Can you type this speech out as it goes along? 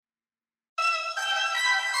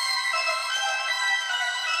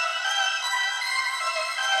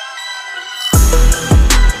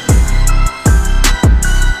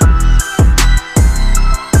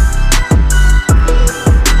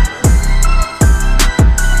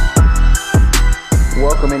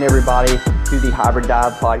in, everybody, to the Hybrid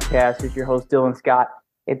Dive Podcast. It's your host, Dylan Scott.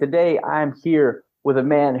 And today I'm here with a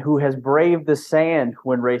man who has braved the sand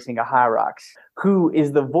when racing a Hyrox, who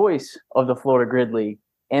is the voice of the Florida Grid League,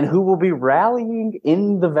 and who will be rallying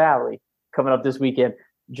in the Valley coming up this weekend.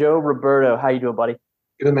 Joe Roberto, how you doing, buddy?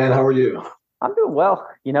 Good, man. How are you? I'm doing well.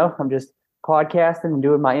 I'm just podcasting and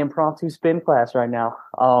doing my impromptu spin class right now.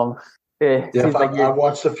 I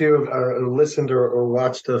watched a few of, or listened or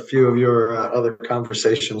watched a few of your other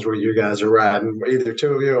conversations where you guys are riding, either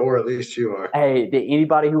two of you or at least you are. Hey,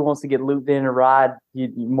 anybody who wants to get looped in a ride,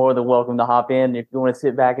 you're more than welcome to hop in. If you want to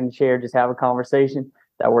sit back in the chair, just have a conversation,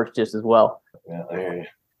 that works just as well. Yeah, I hear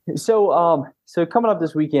you. So coming up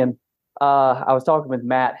this weekend, I was talking with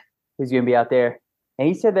Matt, who's going to be out there, and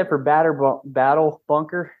he said that for Battle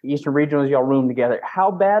Bunker, Eastern Regionals, y'all room together.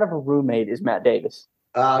 How bad of a roommate is Matt Davis?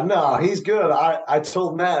 No, he's good. I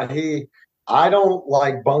told Matt I don't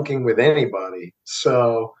like bunking with anybody.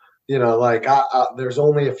 So, there's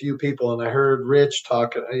only a few people, and I heard Rich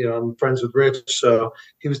talk, I'm friends with Rich. So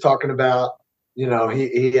he was talking about, he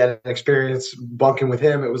had an experience bunking with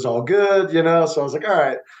him. It was all good, so I was like, all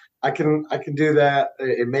right, I can do that.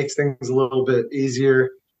 It makes things a little bit easier,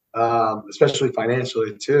 especially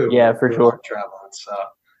financially too. Yeah, for sure. Traveling. So.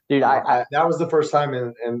 Dude, that was the first time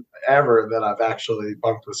in ever that I've actually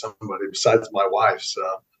bunked with somebody besides my wife.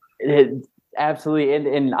 So absolutely,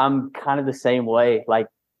 and I'm kind of the same way. Like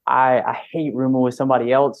I hate rooming with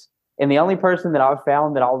somebody else, and the only person that I've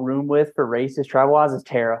found that I'll room with for races travel wise is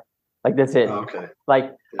Tara. Like that's it. Okay.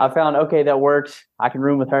 Like yeah. I found that works. I can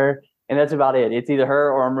room with her, and that's about it. It's either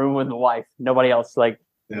her or I'm rooming with my wife. Nobody else. Like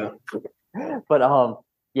yeah. But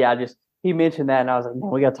he mentioned that, and I was like,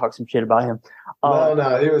 man, we got to talk some shit about him.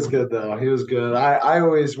 No, he was good, though. He was good. I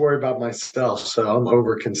always worry about myself, so I'm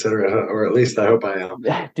over considerate, or at least I hope I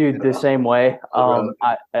am. Dude, the same way.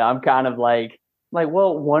 I'm kind of like,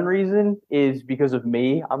 well, one reason is because of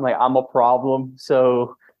me. I'm like, I'm a problem,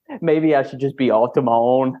 so maybe I should just be off to my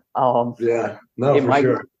own. Yeah, no, for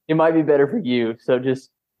sure. It might be better for you. So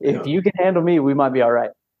just, if you can handle me, we might be all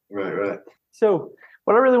right. Right. So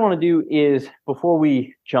what I really want to do is, before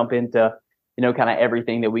we jump into, kind of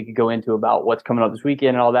everything that we could go into about what's coming up this weekend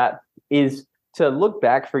and all that, is to look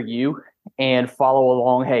back for you and follow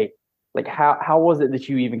along. Hey, like how was it that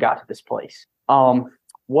you even got to this place?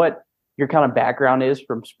 What your kind of background is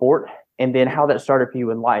from sport, and then how that started for you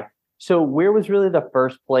in life. So where was really the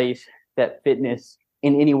first place that fitness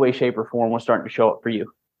in any way, shape, or form was starting to show up for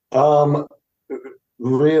you?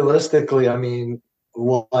 Realistically, I mean,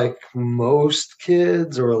 like most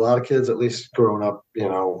kids, or a lot of kids, at least growing up,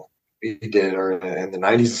 we did, or in the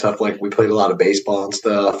 90s and stuff, like we played a lot of baseball and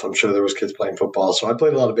stuff. I'm sure there was kids playing football. So I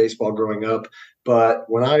played a lot of baseball growing up. But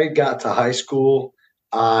when I got to high school,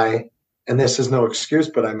 and this is no excuse,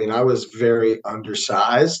 but I mean, I was very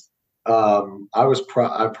undersized. Probably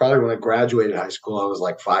when I graduated high school, I was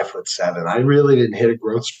like 5'7". I really didn't hit a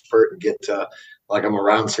growth spurt and get to like, I'm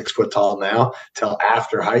around 6 foot tall now till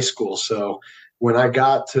after high school. So when I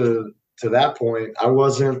got to that point, I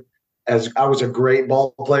was a great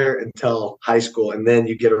ball player until high school. And then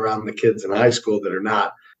you get around the kids in high school that are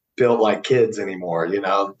not built like kids anymore,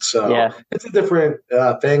 So yeah. It's a different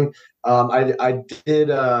thing. I did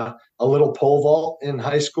a little pole vault in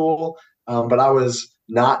high school, but I was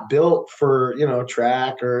not built for,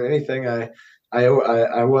 track or anything.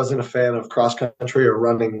 I wasn't a fan of cross country or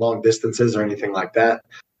running long distances or anything like that.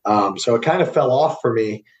 So it kind of fell off for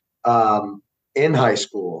me in high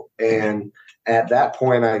school. And at that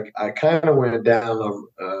point, I kind of went down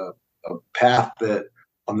a path that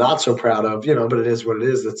I'm not so proud of, but it is what it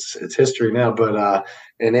is. It's history now. But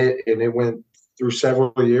and it went through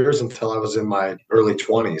several years until I was in my early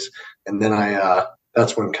 20s, and then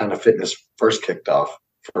that's when kind of fitness first kicked off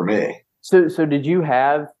for me. So did you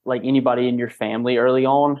have like anybody in your family early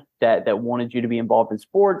on that wanted you to be involved in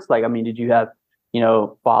sports? Like, I mean, did you have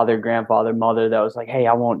father, grandfather, mother that was like, hey,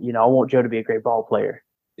 I want Joe to be a great ball player?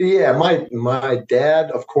 Yeah, my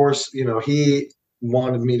dad, of course, he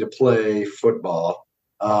wanted me to play football,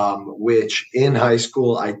 which in high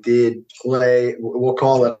school I did play. We'll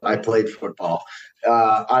call it, I played football.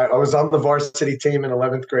 I was on the varsity team in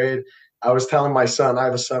 11th grade. I was telling my son, I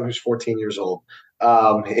have a son who's 14 years old.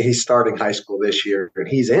 He's starting high school this year, and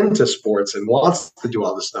he's into sports and wants to do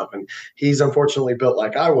all this stuff. And he's unfortunately built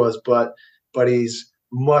like I was, but he's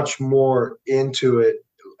much more into it.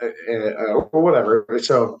 Or whatever.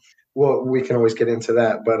 So, we can always get into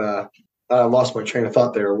that. But I lost my train of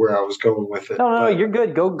thought there, where I was going with it. No, you're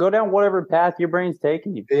good. Go down whatever path your brain's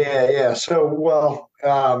taking you. Yeah. So,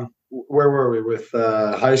 where were we with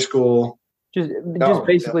high school? Just Oh,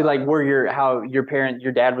 basically like where your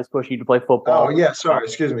dad was pushing you to play oh football. yeah. Sorry,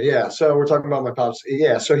 excuse me. Yeah. So we're talking about my pops.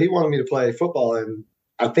 Yeah. So he wanted me to play football, and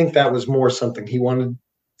I think that was more something he wanted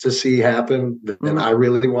to see happen than Mhm. I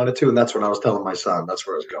really wanted to, and that's what I was telling my son. That's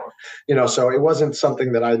where I was going. So it wasn't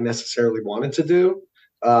something that I necessarily wanted to do.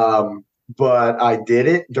 Um, but I did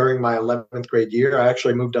it during my 11th grade year. I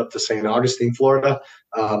actually moved up to St. Augustine, Florida.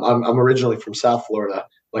 I'm originally from South Florida,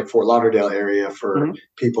 like Fort Lauderdale area. For Mhm.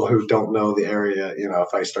 people who don't know the area,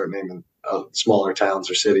 if I start naming smaller towns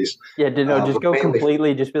or cities, Yeah, no, just but go mainly.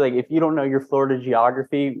 completely. Just be like, if you don't know your Florida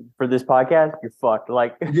geography for this podcast, you're fucked.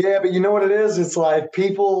 Like, Yeah, but you know what it is? It's like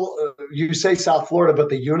people, you say South Florida, but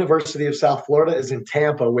the University of South Florida is in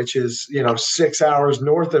Tampa, which is, 6 hours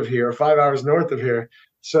north of here, 5 hours north of here.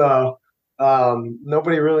 So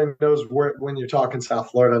nobody really knows when you're talking South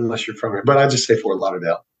Florida unless you're from here. But I just say Fort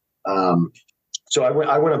Lauderdale. Um, so I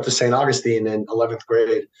went up to St. Augustine in 11th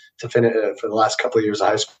grade to finish for the last couple of years of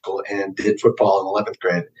high school and did football in 11th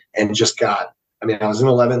grade and just I was in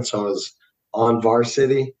 11th, so I was on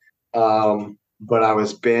varsity. But I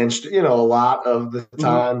was benched, a lot of the mhm.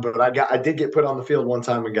 time. But I did get put on the field one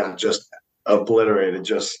time and got just obliterated,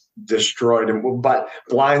 just destroyed, and but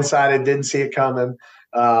blindsided, didn't see it coming.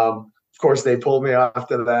 Of course, they pulled me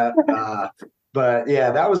after that. But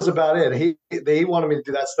yeah, that was about it. He wanted me to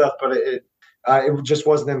do that stuff, but it just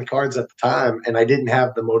wasn't in the cards at the time, and I didn't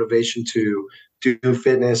have the motivation to do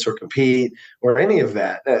fitness or compete or any of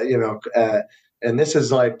that. And this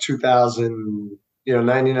is like 2000,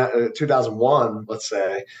 99, 2001, let's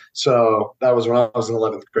say. So that was when I was in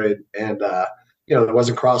 11th grade, and there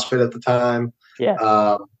wasn't CrossFit at the time. Yeah,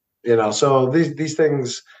 Um, so these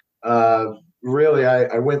things really,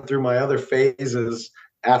 I went through my other phases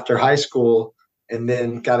after high school, and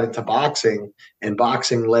then got into boxing, and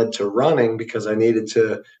boxing led to running because I needed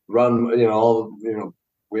to run.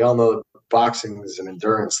 We all know that boxing is an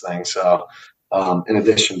endurance thing. So, in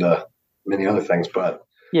addition to many other things, but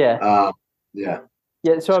yeah, um, yeah.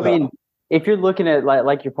 yeah. So I mean, So if you're looking at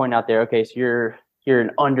like you're pointing out there, okay, so you're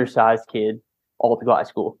an undersized kid all to go high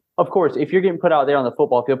school. Of course, if you're getting put out there on the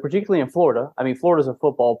football field, particularly in Florida, I mean, Florida's a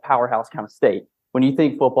football powerhouse kind of state. When you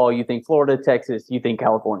think football, you think Florida, Texas, you think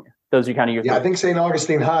California. Those are kind of your yeah, I three. think St.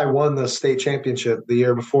 Augustine High won the state championship the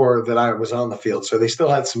year before that I was on the field. So they still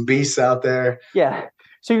had some beasts out there Yeah.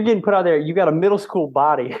 So you're getting put out there. You got a middle school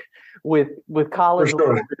body with for college sure.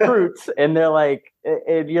 level recruits, and they're like,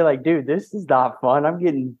 and you're like, dude, this is not fun. I'm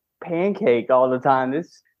getting pancaked all the time.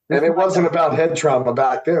 This And it might wasn't not. about head trauma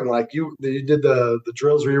back then. Like you did the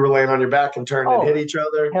drills where you were laying on your back and turned and hit Oh, each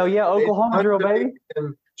other. hell yeah, They Oklahoma drill, baby.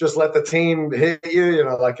 and just let the team hit you.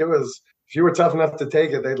 Like it was. If you were tough enough to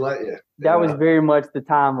take it, they'd let you. That was very much the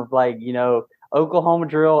time of like, Oklahoma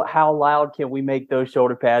drill. How loud can we make those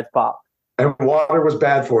shoulder pads pop? And water was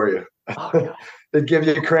bad for you. Oh They'd give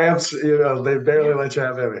you cramps. They barely let you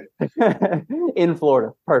have any. god, in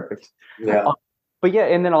Florida, perfect. Yeah. But yeah,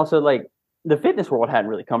 and then also like the fitness world hadn't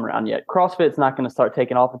really come around yet. CrossFit's not going to start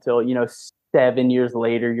taking off until 7 years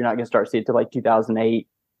later. You're not going to start seeing it till like 2008,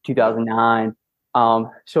 2009.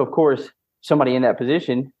 So of course, somebody in that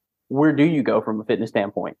position, where do you go from a fitness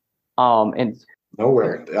standpoint? And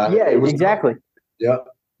Nowhere. yeah, It was. exactly. Yeah.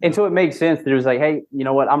 And so it makes sense that it was like, hey, you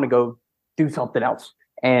know what? I'm going to go do something else.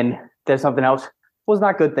 And that something else was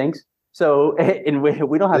not good things. So, and we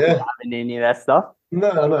don't have to Yeah. dive into any of that stuff.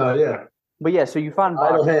 No. Yeah. But yeah, so you find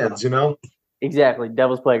Idle boxing. hands. Exactly,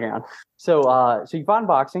 devil's playground. So, so you find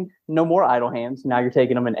boxing, no more idle hands. Now you're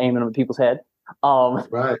taking them and aiming them at people's head.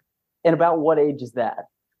 Right. And about what age is that?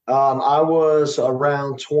 I was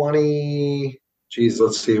around 20. Geez,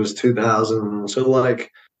 let's see. It was 2000. So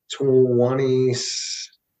like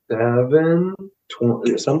 27,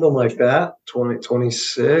 20, something like that.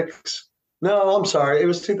 26. No, I'm sorry. It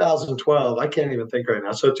was 2012. I can't even think right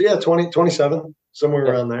now. So yeah, 27, somewhere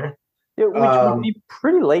Yeah, around there. yeah, which would Um, be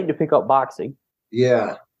pretty late to pick up boxing.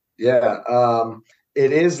 yeah, yeah.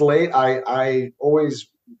 It is late. I always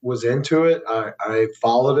was into it. I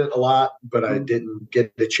followed it a lot, but I Mhm. didn't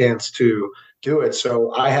get the chance to do it.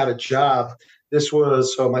 So I had a job. This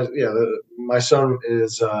was so my son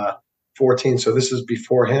is 14, so this is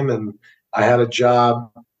before him, and I had a job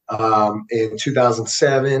in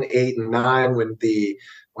 2007, 8, and 9 when the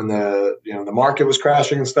the market was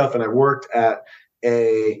crashing and stuff, and I worked at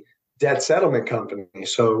a debt settlement company.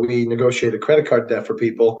 So we negotiated credit card debt for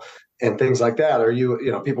people and things like that. Or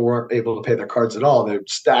people weren't able to pay their cards at all. They're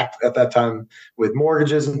stacked at that time with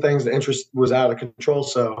mortgages and things. The interest was out of control.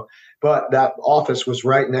 So, but that office was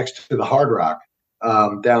right next to the Hard Rock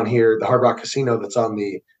down here, the Hard Rock Casino that's on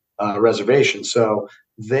the reservation. So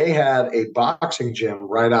they had a boxing gym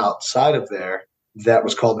right outside of there. that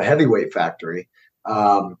was called the Heavyweight Factory.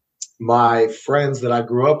 My friends that I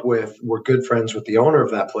grew up with were good friends with the owner of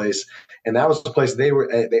that place, and that was the place they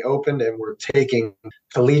opened and were taking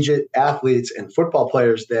collegiate athletes and football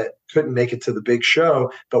players that couldn't make it to the big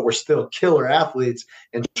show, but were still killer athletes,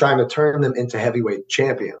 and trying to turn them into heavyweight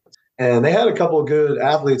champions. And they had a couple of good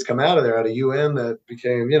athletes come out of there, out of UM, that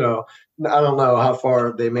became, I don't know how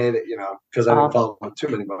far they made it, because I didn't follow them too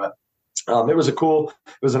many, but it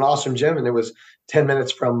was an awesome gym, and it was 10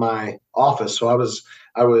 minutes from my office. So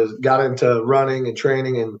got into running and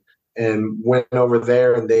training, and went over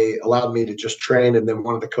there, and they allowed me to just train. And then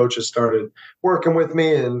one of the coaches started working with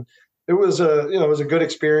me, and it was a good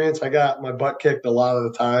experience. I got my butt kicked a lot of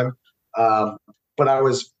the time. But I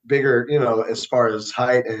was bigger, as far as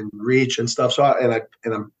height and reach and stuff. So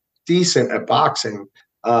I'm decent at boxing,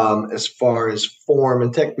 as far as form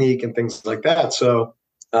and technique and things like that. So,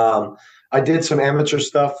 I did some amateur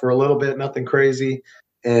stuff for a little bit, nothing crazy,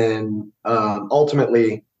 and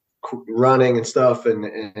ultimately running and stuff,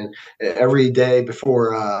 and every day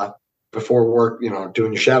before work,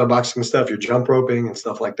 doing your shadow boxing stuff, your jump roping and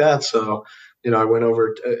stuff like that. So, I went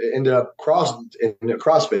over, ended up in a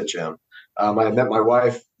CrossFit gym. I met my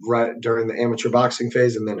wife right during the amateur boxing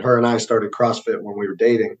phase, and then her and I started CrossFit when we were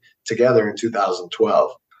dating together in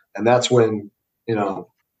 2012, and that's when the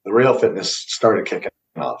real fitness started kicking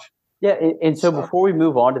off. Yeah, and so before we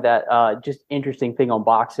move on to that, just interesting thing on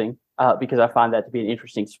boxing, because I find that to be an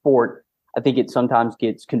interesting sport. I think it sometimes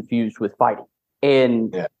gets confused with fighting,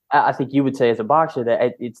 and I think you would say as a boxer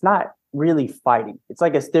that it's not really fighting. It's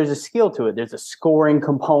like there's a skill to it. There's a scoring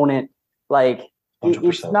component. Like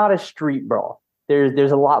it's not a street brawl.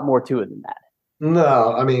 There's a lot more to it than that.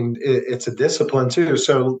 No, I mean it's a discipline too.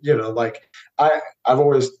 So like I've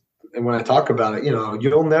always, and when I talk about it,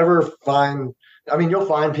 you'll never find. I mean, you'll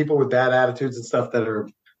find people with bad attitudes and stuff that are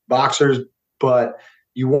boxers, but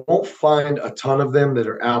you won't find a ton of them that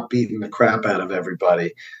are out beating the crap out of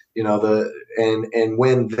everybody. And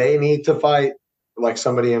when they need to fight, like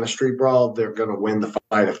somebody in a street brawl, they're going to win the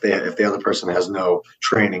fight if the other person has no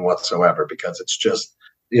training whatsoever, because it's just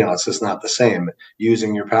not the same.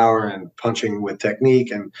 Using your power and punching with technique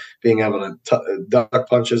and being able to duck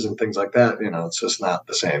punches and things like that, it's just not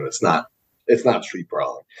the same. It's not street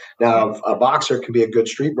brawling. Now, a boxer can be a good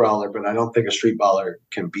street brawler, but I don't think a street brawler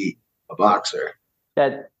can beat a boxer.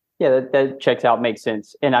 That checks out, makes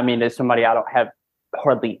sense. And I mean, as somebody, I don't have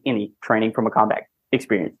hardly any training from a combat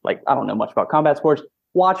experience. Like, I don't know much about combat sports.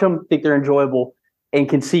 Watch them, think they're enjoyable, and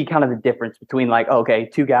can see kind of the difference between like, okay,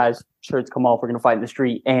 two guys, shirts come off, we're going to fight in the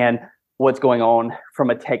street, and what's going on from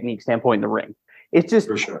a technique standpoint in the ring. It's just,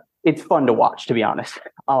 for sure, it's fun to watch, to be honest.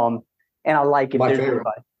 And I like if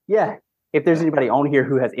if there's anybody on here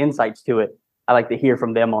who has insights to it, I like to hear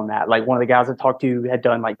from them on that. Like one of the guys I talked to had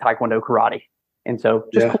done like Taekwondo, karate. And so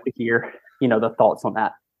just cool to hear, the thoughts on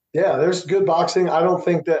that. Yeah, there's good boxing. I don't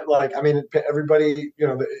think that everybody,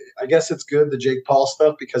 I guess it's good, the Jake Paul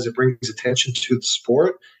stuff, because it brings attention to the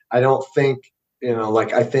sport. I don't think,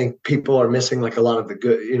 I think people are missing like a lot of the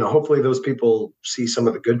good, hopefully those people see some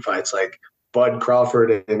of the good fights, like Bud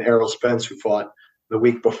Crawford and Errol Spence, who fought the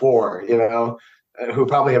week before, who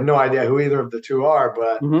probably have no idea who either of the two are,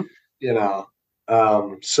 but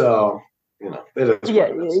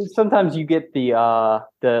sometimes you get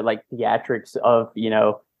the like theatrics of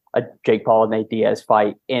a Jake Paul and Nate Diaz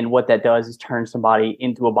fight, and what that does is turn somebody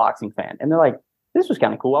into a boxing fan, and they're like, this was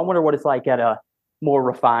kind of cool. I wonder what it's like at a more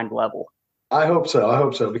refined level. I hope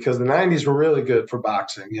so, because the 90s were really good for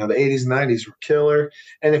boxing. The 80s and 90s were killer,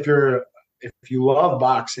 and if you love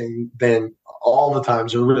boxing, then all the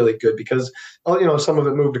times are really good, because some of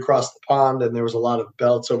it moved across the pond, and there was a lot of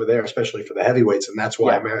belts over there, especially for the heavyweights, and that's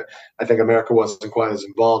why I think America wasn't quite as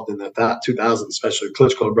involved in the 2000s, especially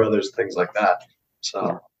Klitschko brothers and things like that.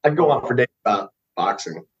 So I can go on for days about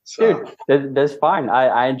boxing. So. Dude, that's fine.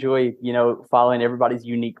 I enjoy following everybody's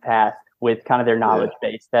unique path with kind of their knowledge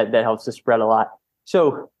base. That helps to spread a lot.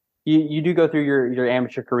 So you do go through your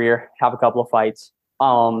amateur career, have a couple of fights,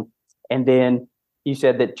 and then you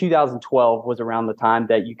said that 2012 was around the time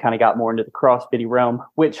that you kind of got more into the CrossFit realm,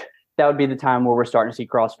 which that would be the time where we're starting to see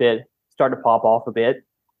CrossFit start to pop off a bit.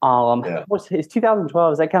 Is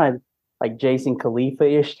 2012, is that kind of like Jason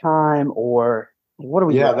Khalifa-ish time, or what are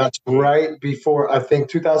we doing? That's right before, I think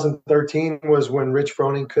 2013 was when Rich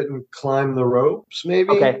Froning couldn't climb the ropes,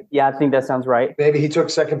 maybe? Okay, yeah, I think that sounds right. Maybe he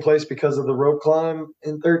took second place because of the rope climb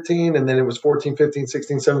in 13, and then it was 14, 15,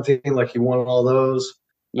 16, 17, like he won all those.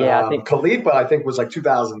 Yeah, I think Khalifa, I think, was like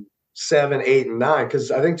 2007, 8, and 9,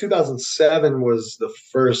 because I think 2007 was the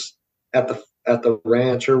first at the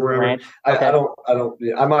ranch or wherever. Ranch. Okay.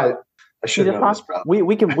 I might I See, should that's know fine. this probably.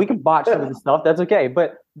 We can botch some of the stuff. That's okay.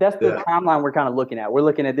 But that's the Yeah. timeline we're kind of looking at. We're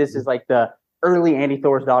looking at this as like the early Andy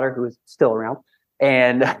Thor's daughter, who is still around,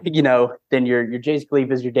 and then your Jace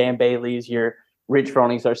Khalifa's, your Dan Bailey's, your Rich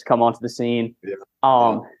Froning starts to come onto the scene.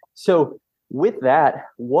 Yeah. So with that,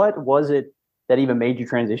 what was it that even made you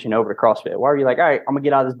transition over to CrossFit? Why were you like, all right, I'm gonna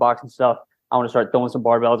get out of this boxing stuff. I want to start throwing some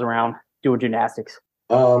barbells around, doing gymnastics.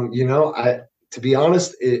 I to be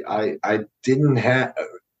honest, I didn't have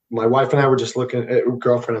my wife and I were just looking at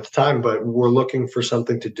girlfriend at the time, but we're looking for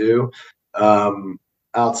something to do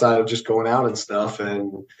outside of just going out and stuff.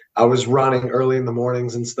 And I was running early in the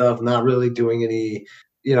mornings and stuff, not really doing any,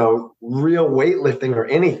 real weightlifting or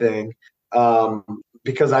anything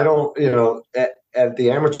because I don't, at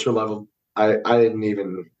the amateur level, I didn't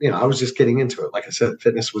even, I was just getting into it. Like I said,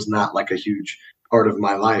 fitness was not like a huge part of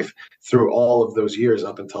my life through all of those years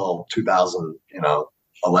up until 2000,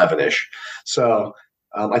 11-ish. So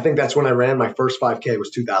I think that's when I ran my first 5K was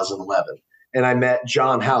 2011. And I met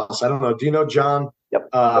John House. I don't know. Do you know John? Yep.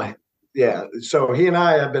 Yeah. So he and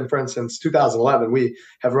I have been friends since 2011. We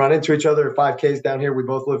have run into each other at 5Ks down here. We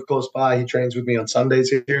both live close by. He trains with me on Sundays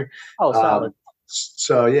here. Oh, solid.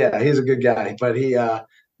 So yeah, he's a good guy. But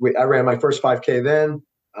I ran my first 5K then,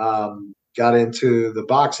 got into the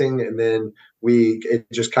boxing, and then it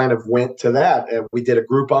just kind of went to that. And we did a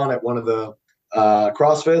Groupon at one of the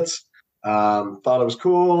CrossFits. Thought it was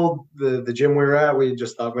cool. The gym we were at, we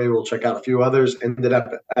just thought maybe we'll check out a few others. Ended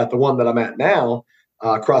up at the one that I'm at now,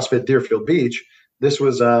 CrossFit Deerfield Beach. This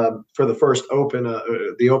was for the first Open,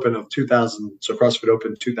 the Open of 2000. So CrossFit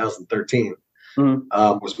Open 2013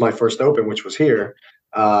 was my first Open, which was here.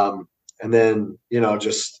 And then,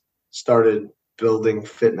 just started building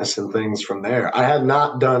fitness and things from there. I had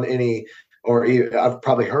not done any, or I've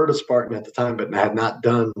probably heard of Spartan at the time, but I had not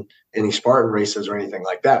done any Spartan races or anything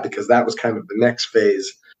like that, because that was kind of the next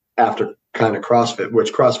phase after kind of CrossFit,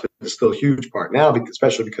 which CrossFit is still a huge part now,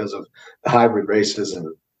 especially because of the hybrid races and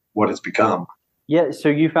what it's become. Yeah. So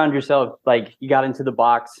you found yourself, like, you got into the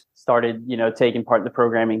box, started, taking part in the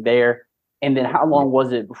programming there. And then how long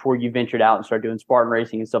was it before you ventured out and started doing Spartan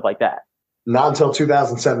racing and stuff like that? Not until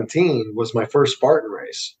 2017 was my first Spartan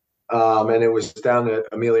race. And it was down at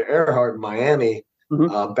Amelia Earhart in Miami,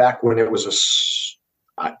 back when it was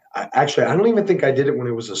I don't even think I did it when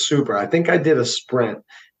it was a super. I think I did a sprint,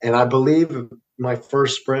 and I believe my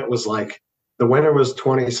first sprint was like, the winner was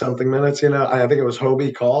 20 something minutes. I think it was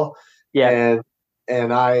Hobie Call. Yeah.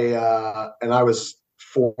 And I was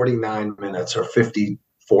 49 minutes or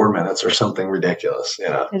 54 minutes or something ridiculous.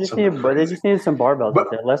 They just needed some barbells out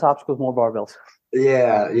there. Less obstacles, more barbells.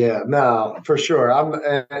 Yeah, no, for sure.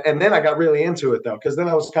 And then I got really into it though, because then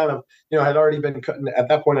I was kind of, I'd already been at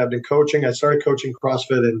that point. I'd been coaching. I started coaching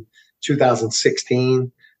CrossFit in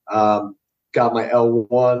 2016. Got my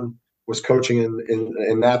L1. Was coaching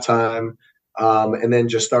in that time, and then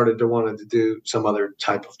just started to want to do some other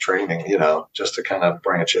type of training, just to kind of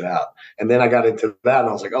branch it out. And then I got into that, and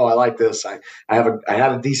I was like, oh, I like this. I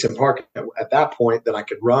had a decent park at that point that I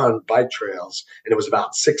could run bike trails, and it was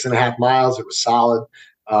about 6.5 miles. It was solid.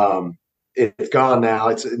 It's gone now.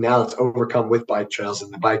 It's overcome with bike trails,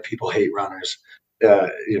 and the bike people hate runners,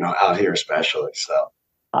 out here especially. So,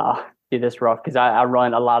 dude, that's rough, because I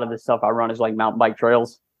run a lot of the stuff I run is like mountain bike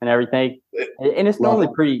trails and everything, and it's normally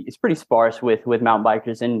pretty sparse with mountain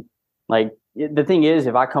bikers. And like, the thing is,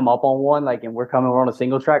 if I come up on one, like, and we're on a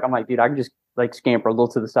single track, I'm like, dude, I can just like scamper a little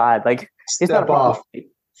to the side. Like, it's not a problem off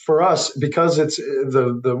for us, because it's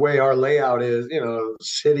the way our layout is,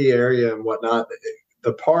 city area and whatnot.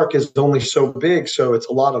 The park is only so big, so it's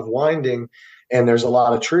a lot of winding, and there's a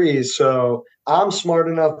lot of trees. So I'm smart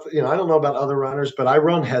enough, I don't know about other runners, but I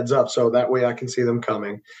run heads up, so that way I can see them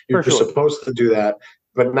coming. You're supposed to do that,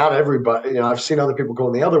 but not everybody. I've seen other people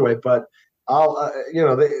going the other way, but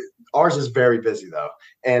ours is very busy though,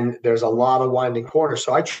 and there's a lot of winding corners.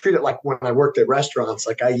 So I treat it like when I worked at restaurants,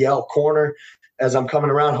 like I yell corner as I'm coming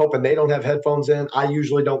around, hoping they don't have headphones in. I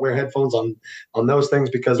usually don't wear headphones on those things,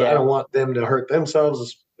 because I don't want them to hurt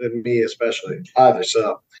themselves, and me especially either.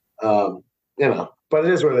 So, but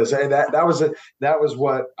it is what it is. Hey, that was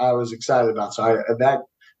what I was excited about. So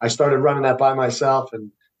I started running that by myself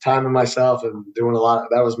and timing myself and doing a lot.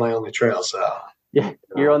 That was my only trail. So yeah,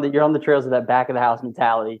 you're on the trails of that back of the house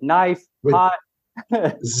mentality. Nice, hot,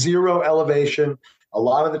 zero elevation. A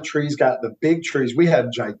lot of the trees the big trees. We had,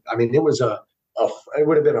 it was it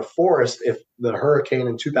would have been a forest if the hurricane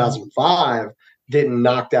in 2005 didn't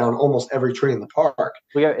knock down almost every tree in the park.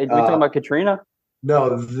 We talking about Katrina?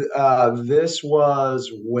 No, this was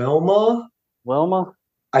Wilma. Wilma?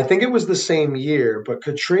 I think it was the same year, but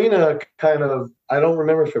Katrina kind of, I don't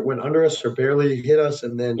remember if it went under us or barely hit us.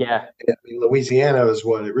 And then Yeah. I mean, Louisiana is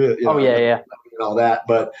what it really, Oh yeah, yeah. and all that.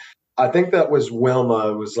 But I think that was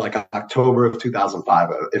Wilma. It was like October of 2005,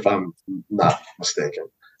 if I'm not mistaken.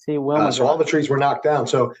 See, Wilma So all got the trees were knocked down.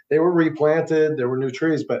 So they were replanted. There were new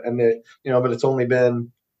trees, but but it's only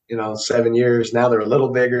been 7 years now. They're a little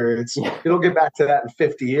bigger. yeah. It'll get back to that in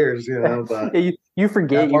 50 years, But You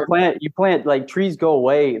forget that part, you plant like trees go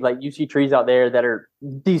away. Like you see trees out there that are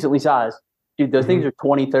decently sized. Dude, those things mhm. are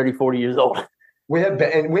 20, 30, 40 years old. We had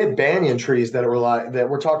banyan trees that were like that.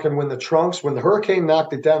 We're talking when the hurricane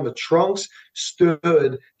knocked it down, the trunks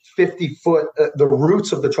stood 50 foot. The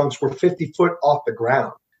roots of the trunks were 50 foot off the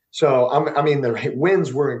ground. So I mean, the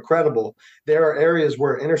winds were incredible. There are areas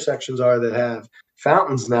where intersections are that have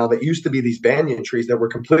fountains now that used to be these banyan trees that were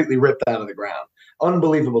completely ripped out of the ground.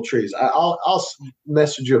 Unbelievable trees. I'll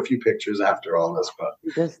message you a few pictures after all this, but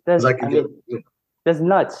because I I could get. mean, that's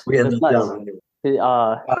nuts. We That's ended up nuts. down.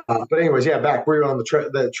 Uh, But anyways, yeah, back we were on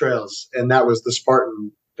the trails, and that was the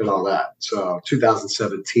Spartan and all that. So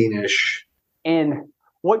 2017 ish. and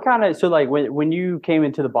what kind of so like when you came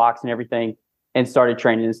into the box and everything and started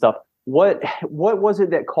training and stuff, what was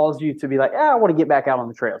it that caused you to be like, I want to get back out on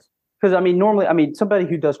the trails? Because I mean, normally, I mean, somebody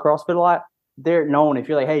who does CrossFit a lot, they're known. If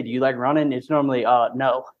you're like, hey, do you like running? It's normally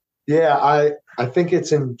no. Yeah, I think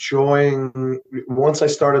it's enjoying. Once I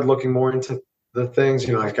started looking more into the things,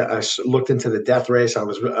 looked into the death race.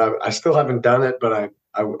 I still haven't done it, but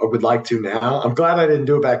I would like to now. I'm glad I didn't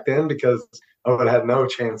do it back then because I would have had no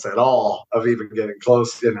chance at all of even getting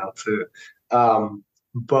close, to.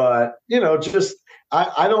 But just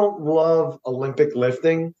I don't love Olympic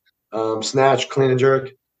lifting, snatch, clean and jerk.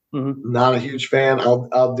 Mm-hmm. Not a huge fan.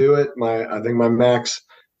 I'll do it. I think my max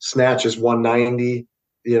snatch is 190,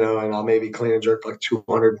 and I'll maybe clean and jerk like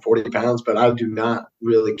 240 pounds, but I do not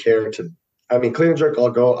really care to. I mean, clean and jerk,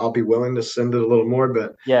 I'll be willing to send it a little more,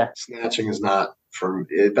 but Yeah. snatching is not for me.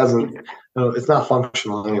 It doesn't, it's not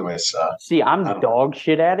functional anyway. So See, I I'm don't. dog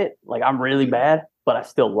shit at it. Like I'm really bad, but I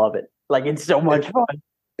still love it. Like it's so much fun.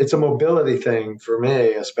 It's a mobility thing for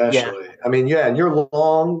me, Yeah. especially. I mean, yeah, and you're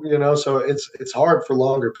long, so it's hard for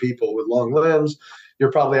longer people with long limbs.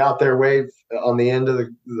 You're probably out there way on the end of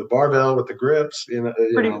the barbell with the grips, with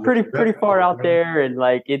the Pretty grip. far out there, and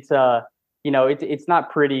like it's not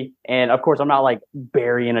pretty. And of course, I'm not like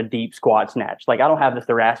burying a deep squat snatch. Like I don't have the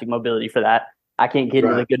thoracic mobility for that. I can't get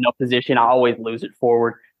into Right. a good enough position. I always lose it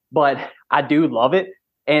forward, but I do love it.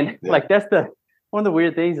 And Yeah. like that's the one of the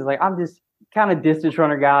weird things is like I'm just kind of distance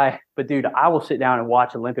runner guy, but dude, I will sit down and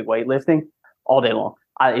watch Olympic weightlifting all day long.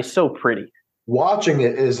 It's so pretty. Watching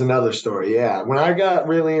it is another story. Yeah. When I got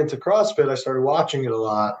really into CrossFit, I started watching it a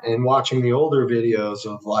lot and watching the older videos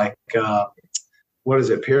of like, what is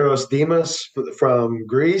it, Pyros Dimas from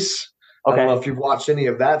Greece. I don't know Okay. if you've watched any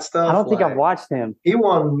of that I stuff. don't think I've Like, watched him. he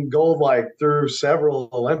won gold like through several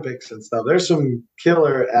Olympics and stuff. There's some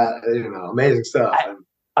killer, amazing stuff. And,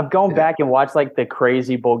 I've gone back and watched like the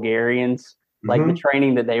crazy Bulgarians, like the mhm.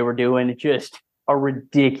 training that they were doing, just a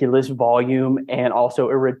ridiculous volume and also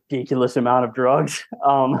a ridiculous amount of drugs.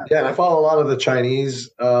 Yeah, and I follow a lot of the Chinese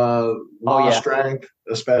Oh law yeah. strength,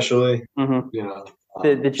 especially. hmm You know,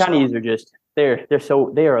 The so Chinese are just they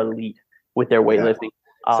are elite with their yeah. weightlifting.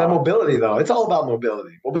 It's that Uh, mobility though. It's all about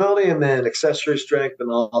mobility, and then accessory strength and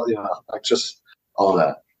all. Like just all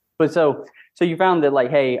that. but so you found that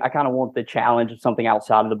like, hey, I kind of want the challenge of something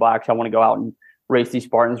outside of the box. I want to go out and race these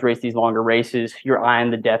Spartans, race these longer races. You're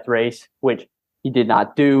eyeing the death race, which you did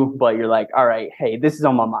not do, but you're like, all right, hey, this is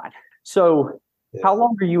on my mind. So Yeah. how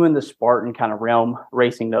long are you in the Spartan kind of realm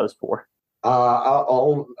racing those for?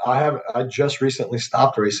 I just recently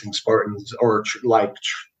stopped racing Spartans, or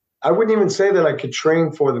I wouldn't even say that I could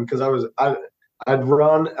train for them because I'd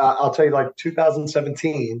run. I'll tell you, like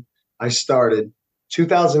 2017, I started.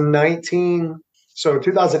 2019, so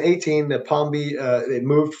 2018, the Palm Beach, it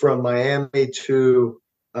moved from Miami to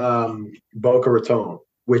Boca Raton,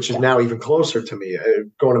 which is now even closer to me.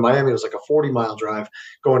 Going to Miami was like a 40-mile drive.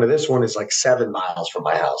 Going to this one is like 7 miles from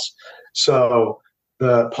my house. So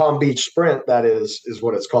the Palm Beach Sprint, that is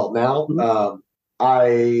what it's called now. Mhm.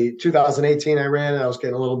 2018 I ran and I was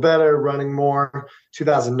getting a little better, running more.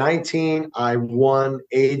 2019 I won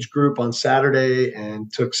age group on Saturday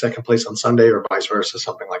and took second place on Sunday, or vice versa,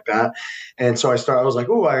 something like that. And so I was like,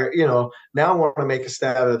 now I want to make a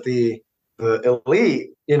stab at the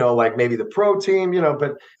elite, like maybe the pro team,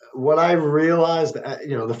 but what I realized,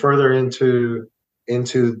 the further into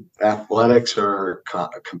athletics, or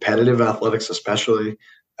competitive athletics especially,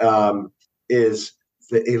 is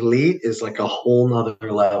the elite is like a whole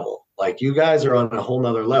nother level. Like, you guys are on a whole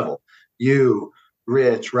nother level. You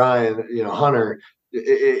Rich, Ryan, Hunter.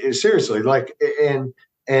 Seriously, like,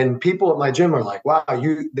 and people at my gym are like, wow,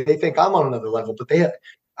 they think I'm on another level, but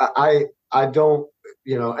I don't,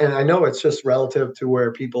 and I know it's just relative to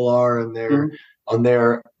where people are and Mhm. on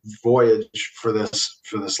their voyage for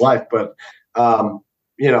this life. But,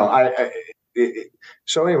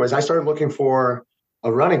 so anyways, I started looking for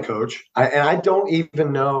a running coach. And I don't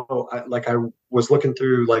even know, I was looking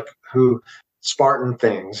through like who Spartan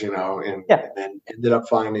things, Yeah. and then ended up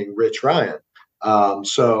finding Rich Ryan.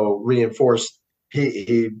 So reinforced,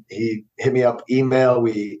 he hit me up email.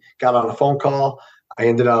 We got on a phone call. I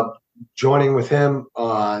ended up joining with him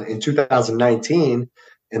in 2019,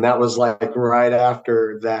 and that was like right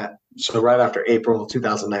after that. So right after April of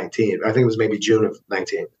 2019, I think it was maybe June of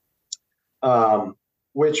 19.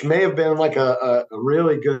 Which may have been like a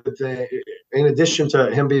really good thing. In addition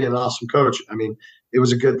to him being an awesome coach, I mean, it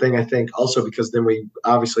was a good thing, I think, also because then we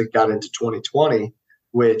obviously got into 2020,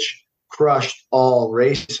 which crushed all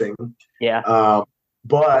racing. Yeah.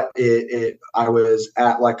 But I was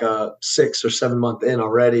at like a 6 or 7 month in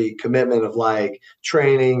already commitment of like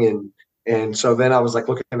training and so then I was like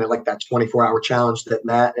looking at like that 24-hour challenge that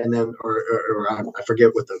Matt and then or I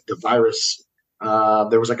forget what the virus.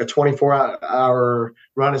 There was like a 24-hour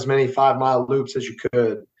run as many 5 mile loops as you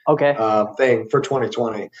could Okay. thing for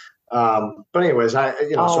 2020. But anyways, Oh, so I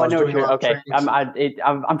I was know what doing a you're. lot of Okay. training.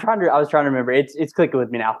 I'm trying to. I was trying to remember. It's clicking with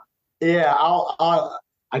me now. Yeah,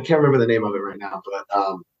 I can't remember the name of it right now,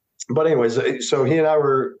 but anyways, so he and I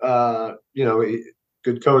were,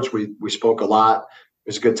 good coach. We spoke a lot. It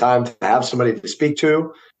was a good time to have somebody to speak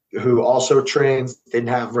to, who also trains. Didn't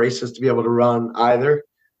have races to be able to run either,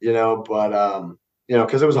 but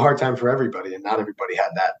because it was a hard time for everybody, and not everybody had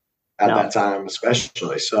that at No. that time,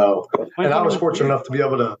 especially. So, and I 2020 was was fortunate weird. enough to be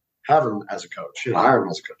able to have him as a coach, hire him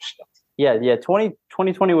as a coach. So, Yeah. Yeah.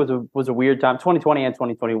 2020 was a weird time. 2020 and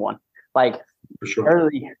 2021. Like for sure.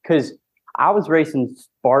 early, because I was racing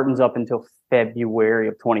Spartans up until February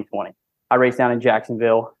of 2020. I raced down in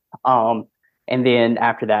Jacksonville. And then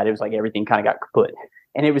after that, it was like everything kind of got kaput.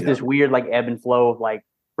 And it was Yeah. this weird like ebb and flow of like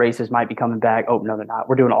races might be coming back. Oh, no, they're not.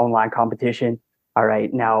 We're doing an online competition. All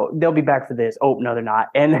right. Now they'll be back for this. Oh, no, they're not.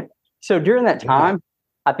 And so during that Yeah. time,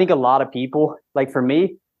 I think a lot of people, like for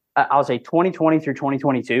me, I'll say 2020 through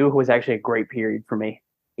 2022 was actually a great period for me.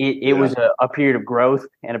 It Yeah. was a period of growth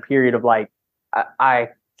and a period of like, I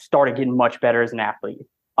started getting much better as an athlete.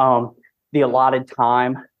 Um, the allotted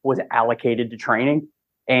time was allocated to training,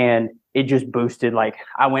 and it just boosted. Like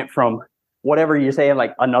I went from whatever you're saying,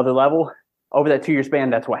 like another level over that 2 year span.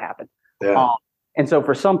 That's what happened. Yeah. Um, and so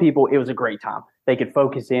for some people, it was a great time. They could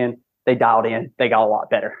focus in, they dialed in, they got a lot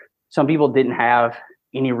better. Some people didn't have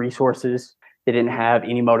any resources, they didn't have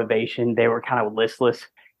any motivation, they were kind of listless,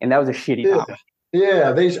 and that was a shitty Yeah. time.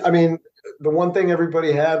 Yeah. I mean, the one thing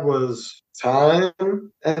everybody had was time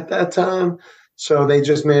at that time. So they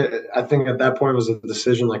just made, I think at that point it was a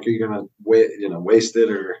decision like, are you going to waste it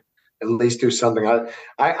or at least do something?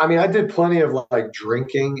 I mean, I did plenty of like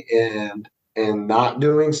drinking and not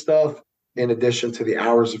doing stuff in addition to the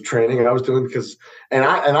hours of training I was doing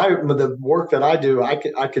the work that I do, I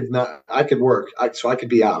could work. So I could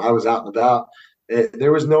be out. I was out and about.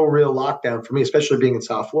 There was no real lockdown for me, especially being in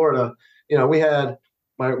South Florida. We had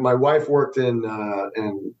my wife worked in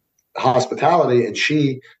hospitality, and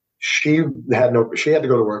she had to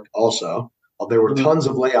go to work also. There were Mhm. tons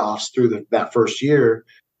of layoffs through that first year,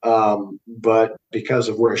 but because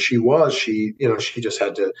of where she was, she just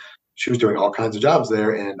had to. She was doing all kinds of jobs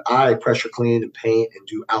there, and I pressure clean and paint and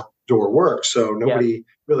do outdoor work. So Yeah. nobody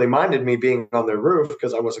really minded me being on their roof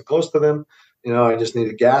because I wasn't close to them. I just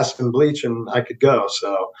needed gas and bleach, and I could go.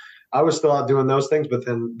 So I was still out doing those things, but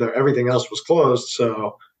then everything else was closed.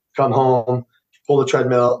 So come home, pulled a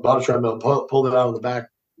treadmill, bought a treadmill, pulled it out on the back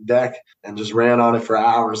deck, and just ran on it for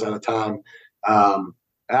hours at a time.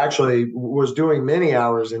 Actually, was doing many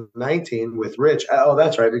hours in 19 with Rich. Oh,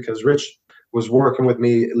 that's right, because Rich was working with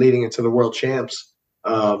me leading into the World Champs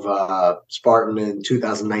of Spartan in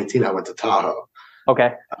 2019. I went to Tahoe,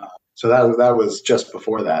 Okay. so that was just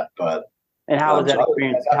before that. But And how was that so at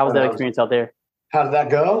experience? that How was point, that I was. experience out there? How did that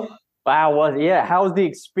go? Wow, was yeah. How was the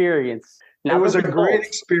experience? It Not the was a great results.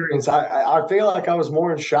 experience. I feel like I was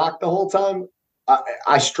more in shock the whole time.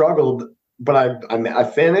 I struggled, but I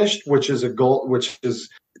finished, which is a goal, which is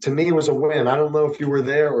to me was a win. I don't know if you were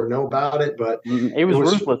there or know about it, but It it was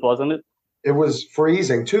was ruthless, wasn't it? it was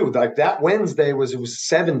freezing too. Like that Wednesday it was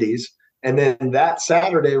 70s, and then that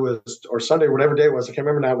Saturday was or Sunday, whatever day it was, I can't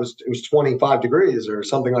remember now. It was 25 degrees or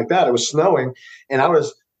something like that. It was snowing, and I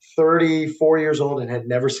was 34 years old and had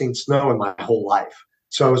never seen snow in my whole life.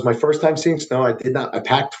 So it was my first time seeing snow. I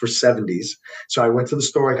packed for 70s. So I went to the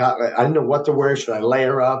store. I didn't know what to wear. Should I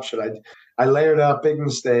layer up? I layered up, big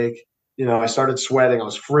mistake. I started sweating. I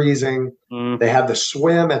was freezing. Mm. They had the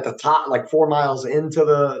swim at the top, like 4 miles into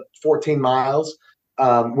the 14 miles,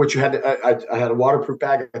 which you had I had a waterproof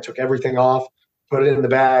bag. I took everything off, put it in the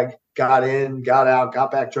bag, got in, got out,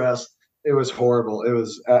 got back dressed. It was horrible.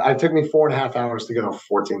 It took me 4.5 hours to go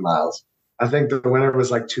 14 miles. I think the winner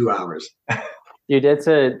was like 2 hours. Dude,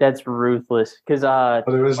 that's ruthless. Because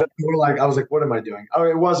But it was more like, I was like, what am I doing? Oh,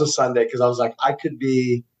 it was a Sunday because I was like, I could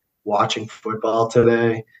be watching football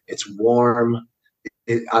today. It's warm.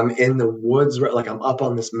 I'm in the woods, like I'm up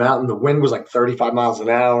on this mountain. The wind was like 35 miles an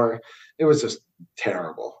hour. It was just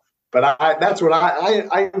terrible. But that's what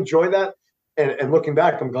I enjoy that. And looking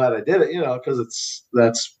back, I'm glad I did it, because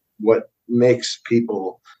that's what makes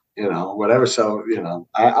people, whatever. So,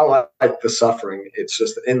 I like the suffering. It's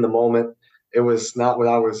just in the moment. It was not what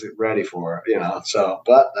I was ready for, So,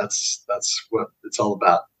 but that's what it's all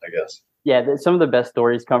about, I guess. Yeah, some of the best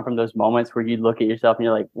stories come from those moments where you look at yourself and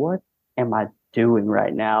you're like, "What am I doing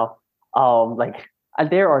right now?"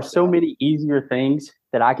 There are so many easier things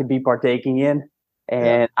that I could be partaking in,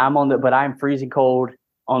 and but I'm freezing cold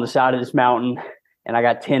on the side of this mountain, and I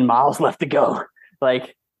got 10 miles left to go.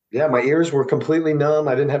 Yeah, my ears were completely numb.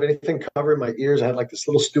 I didn't have anything covering my ears. I had like this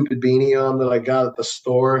little stupid beanie on that I got at the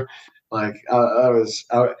store. Like I was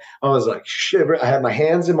like shivering. I had my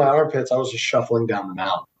hands in my armpits. I was just shuffling down the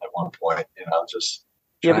mountain at one point, just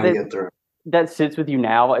trying to get through. That sits with you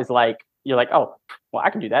now is like, you're like, oh, well, I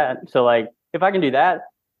can do that. So like, if I can do that,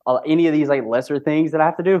 any of these like lesser things that I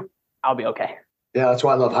have to do, I'll be okay. Yeah, that's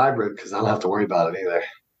why I love hybrid, because I don't have to worry about it either.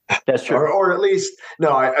 That's true. or at least,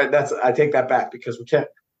 no, I take that back, because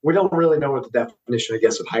we don't really know what the definition, I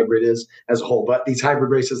guess, of hybrid is as a whole. But these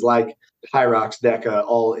hybrid races like High Rocks, DECA,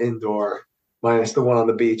 all indoor, minus the one on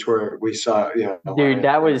the beach where we saw, dude,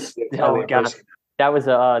 that was, oh my God,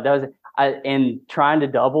 and trying to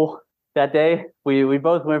double that day, we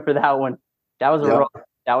both went for that one. That was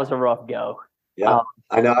a rough go. Yeah,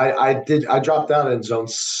 I know. I dropped out in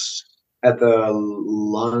zones at the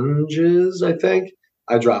lunges, I think.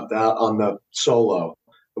 I dropped out on the solo.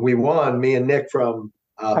 We won, me and Nick from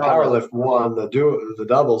Powerlift won the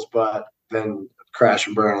doubles, but then crash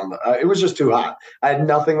and burn on it was just too hot. I had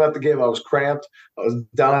nothing left to give. I was cramped. I was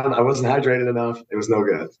done. I wasn't hydrated enough. It was no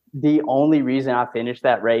good. The only reason I finished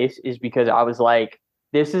that race is because I was like,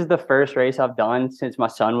 this is the first race I've done since my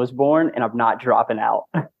son was born, and I'm not dropping out.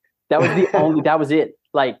 That was it.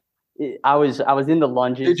 Like, I was in the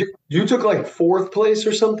lunges. You took like fourth place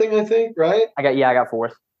or something, I think, right? I got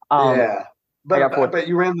fourth. But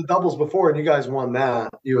you ran the doubles before, and you guys won that.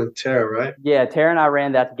 You and Tara, right? Yeah, Tara and I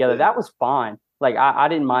ran that together. That was fine. Like, I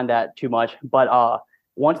didn't mind that too much. But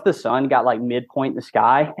once the sun got like midpoint in the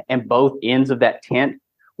sky and both ends of that tent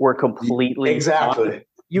were completely exactly.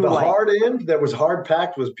 The hard end that was hard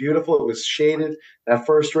packed was beautiful. It was shaded. That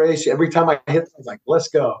first race, every time I hit, I was like, "Let's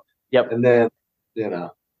go!" Yep. And then,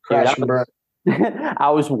 crash and burn. I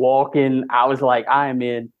was walking. I was like, I am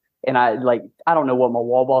in. And I don't know what my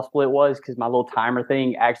wall ball split was, because my little timer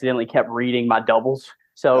thing accidentally kept reading my doubles.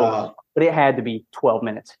 So, but it had to be 12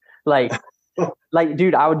 minutes. Like,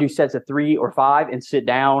 dude, I would do sets of 3 or 5 and sit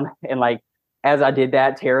down. And like, as I did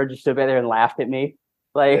that, Tara just stood back there and laughed at me.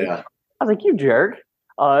 Like, I was like, you jerk.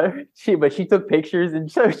 She took pictures,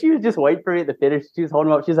 and so she was just waiting for me at the finish. She was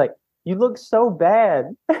holding them up. She was like, you look so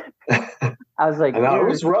bad. I was like, it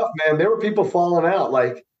was rough, man. There were people falling out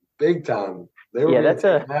like big time. They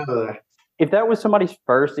were if that was somebody's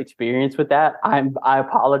first experience with that, I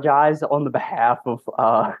apologize on the behalf of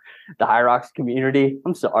the High Rocks community.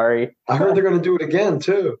 I'm sorry. I heard they're going to do it again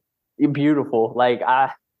too. Beautiful. Like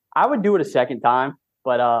I would do it a second time,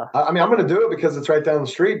 but I mean, I'm going to do it because it's right down the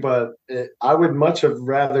street. But I would much have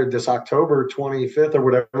rather this October 25th or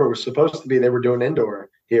whatever it was supposed to be. They were doing indoor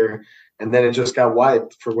here, and then it just got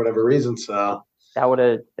wiped for whatever reason. So. That would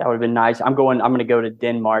have been nice. I'm going to go to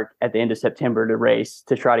Denmark at the end of September to race,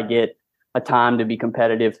 to try to get a time to be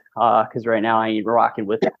competitive. Because right now I ain't rocking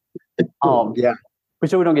with it. But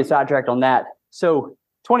so we don't get sidetracked on that. So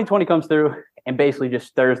 2020 comes through and basically just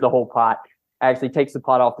stirs the whole pot. Actually takes the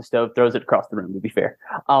pot off the stove, throws it across the room, to be fair.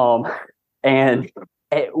 And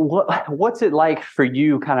what's it like for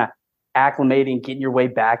you, kind of acclimating, getting your way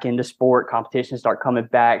back into sport, competitions start coming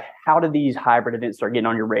back? How did these hybrid events start getting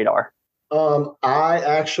on your radar? I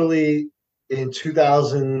actually in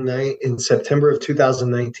September of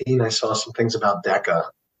 2019, I saw some things about DECA,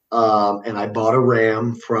 and I bought a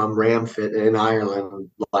RAM from RamFit in Ireland,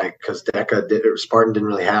 because DECA Spartan didn't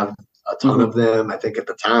really have a ton of them, I think, at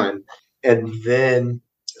the time. And then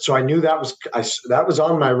so I knew that was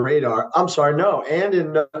on my radar. I'm sorry, no,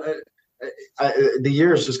 and the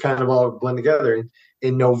years just kind of all blend together.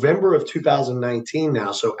 In November of 2019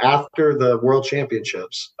 now, so after the World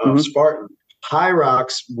Championships of Mm-hmm. Spartan,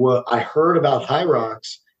 I heard about High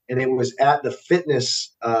Rocks, and it was at the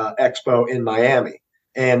Fitness Expo in Miami,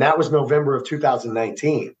 and that was November of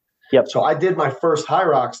 2019. Yep. So I did my first High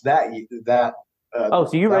Rocks that. So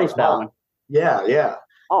you raced that one? Yeah, yeah.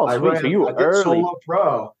 Oh, sweet. So you were I did early. solo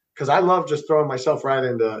pro because I love just throwing myself right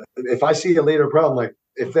into. If I see a leader pro, I'm like,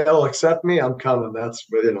 if they'll accept me, I'm coming.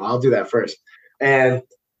 I'll do that first. And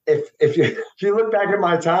if you look back at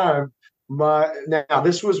my time, now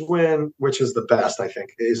this was when, which is the best I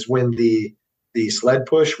think, is when the sled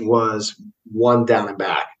push was one down and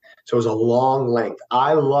back. So it was a long length.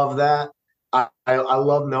 I love that. I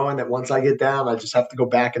love knowing that once I get down, I just have to go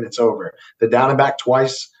back and it's over. The down and back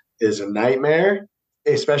twice is a nightmare,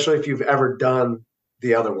 especially if you've ever done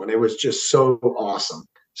the other one. It was just so awesome.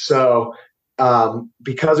 So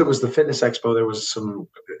because it was the Fitness Expo, there was some,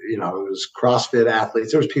 it was CrossFit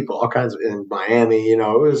athletes. There was people, all kinds of, in Miami. It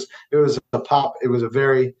was a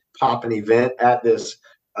very poppin' event at this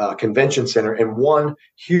convention center. And one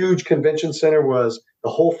huge convention center was the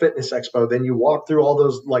whole Fitness Expo. Then you walk through all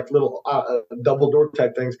those like little double door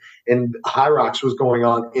type things, and High Rocks was going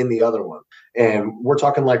on in the other one. And we're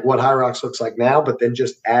talking like what High Rocks looks like now, but then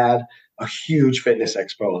just add a huge Fitness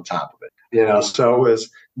Expo on top of it. So it was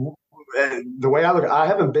the way I look. I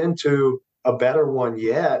haven't been to a better one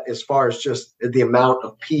yet as far as just the amount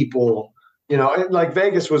of people. Like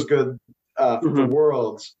Vegas was good for the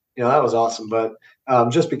Worlds. That was awesome, but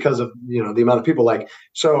just because of the amount of people.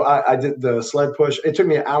 So I did the sled push. It took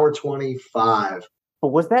me an hour 25. But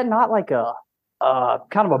was that not like a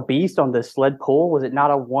kind of a beast on the sled pull? Was it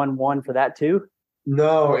not a 1-1 for that too?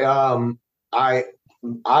 No, I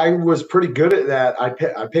was pretty good at that.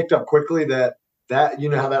 I picked up quickly that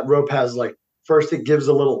how that rope has first it gives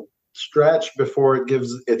a little stretch before it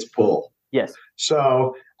gives its pull. Yes.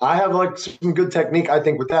 So I have some good technique, I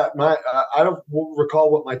think, with that. I don't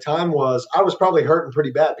recall what my time was. I was probably hurting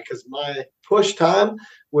pretty bad because my push time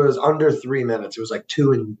was under 3 minutes. It was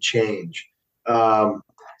 2 and change. And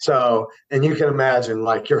you can imagine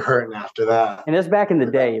you're hurting after that. And that's back in the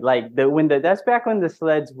day, that's back when the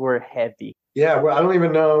sleds were heavy. Yeah, well, I don't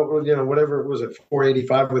even know, whatever was it,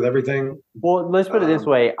 485 with everything. Well, let's put it this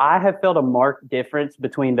way. I have felt a marked difference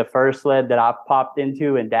between the first sled that I popped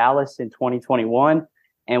into in Dallas in 2021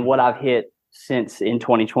 and what I've hit since in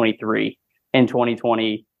 2023 and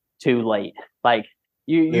 2022 late.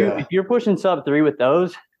 If you're pushing sub 3 with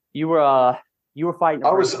those, you were fighting.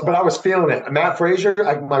 I was feeling it. Matt Frazier,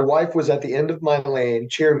 my wife was at the end of my lane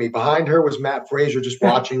cheering me. Behind her was Matt Frazier just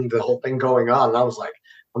watching the whole thing going on. And I was like,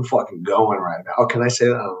 I'm fucking going right now. Oh, can I say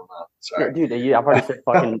that? Oh, no. Sorry. Yeah, dude, I've already said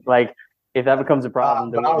fucking, if that becomes a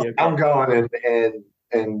problem, then we'll be okay. I'm going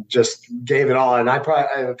and just gave it all. And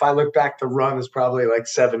if I look back, the run is probably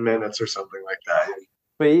 7 minutes or something like that.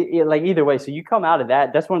 But either way, so you come out of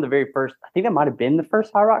that. That's one of the very first. I think that might have been the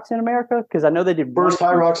first High Rocks in America because I know they did first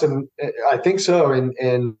High Rocks, and I think so.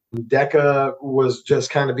 And DECA was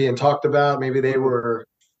just kind of being talked about. Maybe they were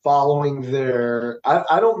following their.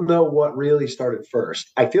 I don't know what really started first.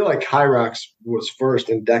 I feel like High Rocks was first,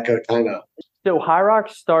 and DECA kind of. So High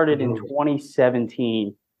Rocks started in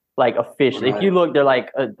 2017, officially. Right. If you look, they're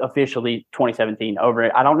officially 2017 over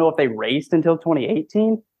it. I don't know if they raced until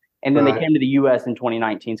 2018. And then they came to the U.S. in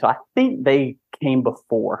 2019. So I think they came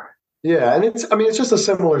before. Yeah, and it's just a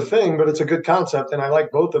similar thing, but it's a good concept, and I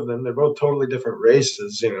like both of them. They're both totally different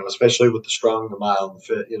races, especially with the strong, the mile, the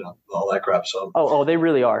fit, all that crap. So they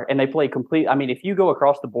really are, and they play complete. I mean, if you go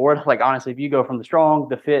across the board, honestly, if you go from the strong,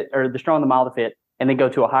 the fit, or the strong, the mile, the fit, and then go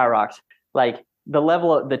to a High Rocks, the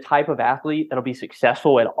level of the type of athlete that'll be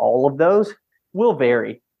successful at all of those will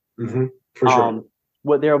vary. Mm-hmm, for sure.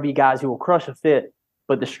 There'll be guys who will crush a fit,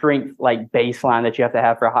 but the strength baseline that you have to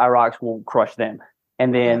have for High Rocks will crush them.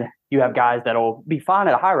 And then you have guys that'll be fine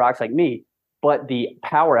at a High Rocks like me, but the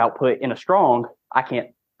power output in a strong, I can't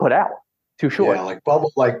put out. Too short. Yeah,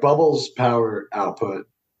 Bubbles' power output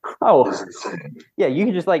is insane. Yeah, you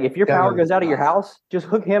can just if your power goes out of your house, just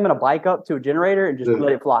hook him and a bike up to a generator and just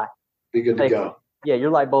let it fly. Be good to go. Yeah, your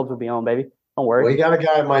light bulbs will be on, baby. Don't worry. Well, you got a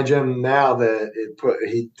guy at my gym now that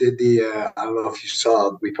he did the I don't know if you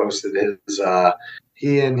saw, we posted his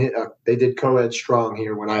they did co-ed strong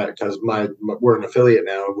here because we're an affiliate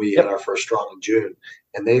now. We had our first strong in June,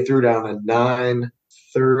 and they threw down a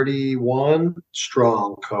 9:31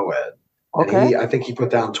 strong co-ed. Okay. And I think he put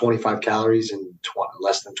down 25 calories in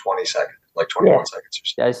less than 20 seconds, 21 seconds or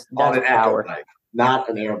so. That's on an power. echo bike, not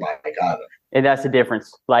an air bike either. And that's the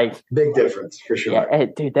difference. Like, Big difference for yeah, sure.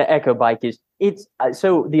 dude, the Echo bike it's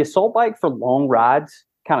so the assault bike for long rides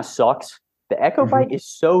kind of sucks. The Echo Hmm. bike is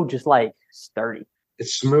so just like sturdy.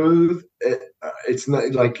 It's smooth. It's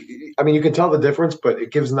not like, I mean, you can tell the difference, but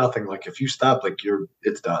it gives nothing. Like if you stop, like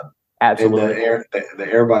it's done. And Absolutely. the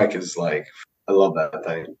air bike is like, I love that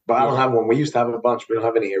thing. But I Yeah. don't have one. We used to have a bunch. We don't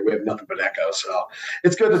have any here. We have nothing but Echo. So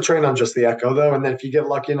it's good to train on just the Echo though. And then if you get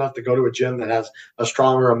lucky enough to go to a gym that has a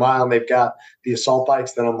stronger a mile and they've got the assault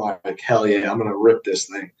bikes, then I'm like, hell yeah, I'm gonna rip this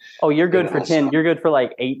thing. Oh, you're good for 10. So You're good for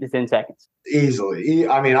like 8 to 10 seconds. easily.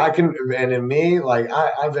 I mean, I can, and in me, like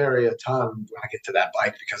I vary a ton when I get to that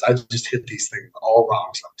bike because I just hit these things all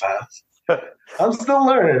wrong sometimes. I'm still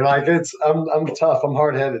learning. Like I'm tough. I'm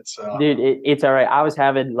hard headed. So Dude, it's all right. I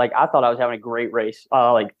thought I was having a great race.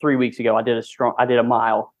 Like 3 weeks ago, I did a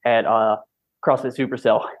mile at CrossFit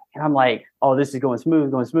Supercell, and I'm like, oh, this is going smooth,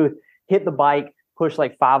 going smooth. Hit the bike, push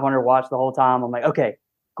like 500 watts the whole time. I'm like, okay,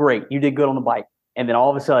 great, you did good on the bike. And then all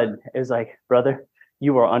of a sudden, it was like, brother,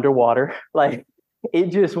 you are underwater. Like it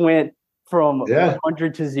just went from yeah,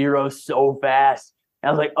 100 to 0 so fast. And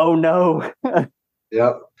I was like, oh no.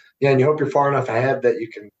 yep, yeah. And you hope you're far enough ahead that you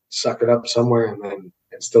can suck it up somewhere and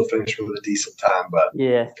still finish with a decent time. But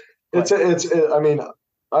Yeah. I mean,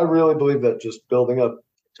 I really believe that just building up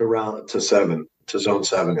to seven to zone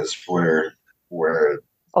seven is where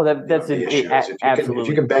Oh, that's the issue is if you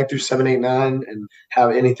absolutely. can bang through 7, 8, 9 and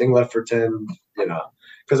have anything left for 10,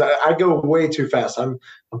 because I go way too fast. I'm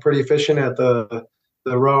pretty efficient at the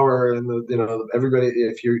rower and everybody.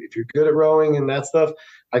 If you're good at rowing and that stuff,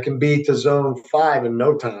 I can be to zone 5 in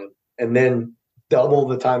no time, and then double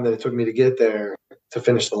the time that it took me to get there to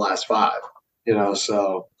finish the last 5.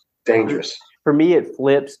 So dangerous. For me, it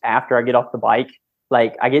flips after I get off the bike.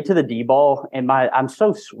 Like I get to the D ball and I'm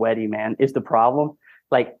so sweaty, man. Is the problem?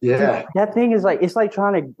 Like, dude, Yeah, that thing is like it's like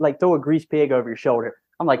trying to like throw a grease pig over your shoulder.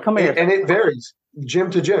 I'm like, come here. and it varies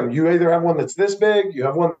gym to gym. You either have one that's this big, you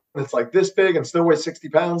have one that's like this big and still weighs 60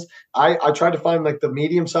 pounds. I try to find like the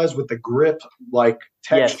medium size with the grip, like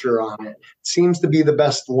Yes. texture on it. Seems to be the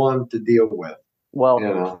best one to deal with. You Well,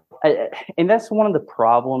 know, and that's one of the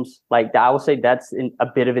problems. Like I will say that's a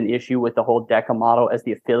bit of an issue with the whole DECA model as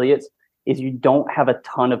the affiliates is you don't have a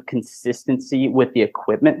ton of consistency with the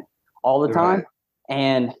equipment all the time. right?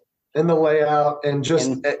 And And the layout and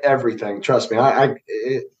just everything. Trust me,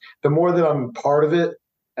 the more that I'm part of it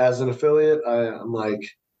as an affiliate, I'm like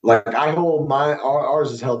I hold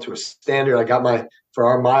ours is held to a standard. I got for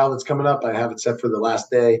our mile that's coming up. I have it set for the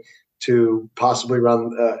last day to possibly run,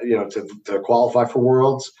 to qualify for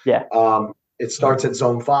Worlds. yeah, It starts at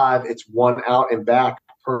zone 5. It's one out and back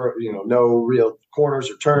per, no real corners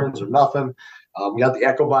or turns or nothing. We got the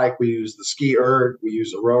Echo bike. We use the ski erg. We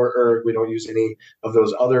use the rower erg. We don't use any of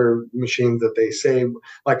those other machines that they say.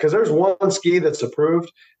 Like, because there's one ski that's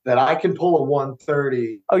approved that I can pull a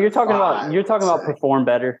 130. oh, you're talking about perform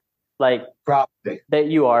better, like Probably that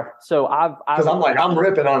you are. So because I'm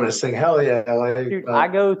ripping on this thing. Hell yeah!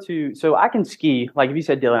 dude, so I can ski. Like if you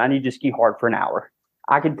said, Dylan, I need to ski hard for an hour.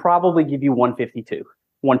 I could probably give you 152,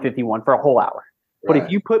 151 for a whole hour. But if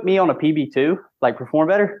right. you put me on a PB2, like perform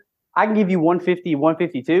better, I can give you 150,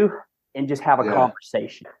 152 and just have a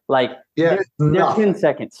conversation. Like they're 10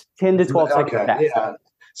 seconds, 10 to 12 seconds fast. Yeah.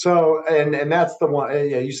 So and that's the one.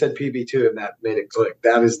 Yeah, you said PB2, and that made it click.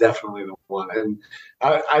 That is definitely the one. And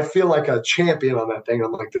I feel like a champion on that thing.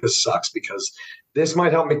 I'm like, this sucks because this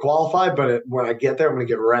might help me qualify, but when I get there, I'm going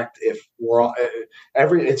to get wrecked. If we're all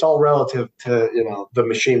it's all relative to the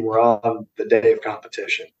machine we're on the day of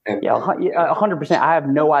competition. And yeah, 100%. I have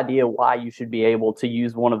no idea why you should be able to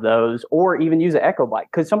use one of those or even use an Echo bike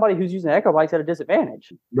because somebody who's using an Echo bike's at a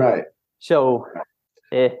disadvantage. right. So,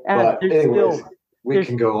 But anyways, we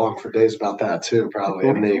can go on for days about that too, probably,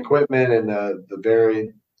 and the equipment and the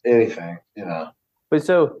very anything. But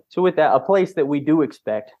so with that, a place that we do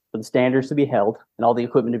expect for the standards to be held and all the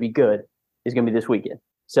equipment to be good is going to be this weekend.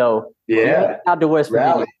 So out to West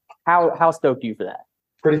Virginia. How stoked are you for that?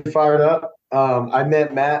 Pretty fired up. I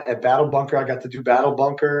met Matt at Battle Bunker. I got to do Battle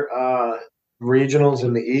Bunker regionals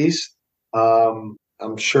in the East.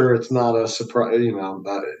 I'm sure it's not a surprise,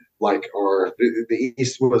 or the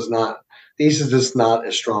East was not. The East is just not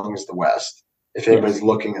as strong as the West. If anybody's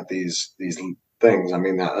looking at these things, I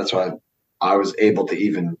mean that's why I was able to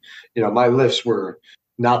even, my lifts were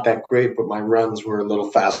not that great, but my runs were a little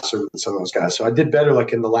faster than some of those guys. So I did better,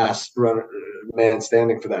 like in the last run, man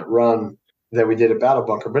standing for that run that we did at Battle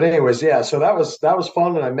Bunker. But anyways, yeah. So that was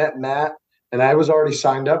fun, and I met Matt, and I was already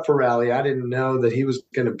signed up for Rally. I didn't know that he was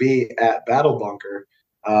going to be at Battle Bunker.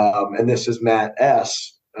 And this is Matt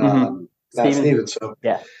S. Matt Stevens. So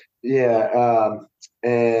yeah. Yeah.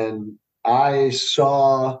 And I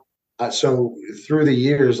saw so through the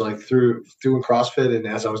years, like through doing CrossFit, and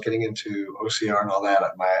as I was getting into OCR and all that,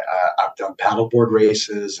 I've done paddleboard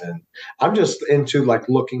races, and I'm just into like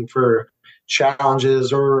looking for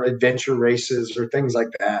challenges or adventure races or things like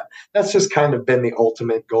that. That's just kind of been the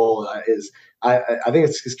ultimate goal. I think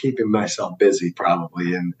it's just keeping myself busy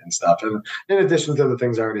probably and stuff, and in addition to the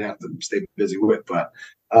things I already have to stay busy with. But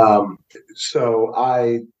so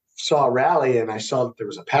I saw a rally and I saw that there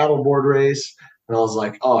was a paddleboard race, and I was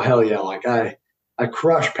like, oh hell yeah! Like I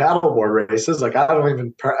crush paddleboard races. Like I don't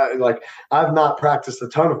even like I've not practiced a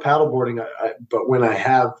ton of paddleboarding, but when I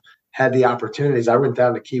have had the opportunities, I went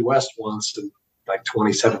down to Key West once in like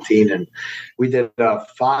 2017, and we did a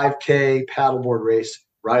 5K paddleboard race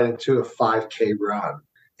right into a 5K run.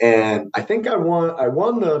 And I think I won. I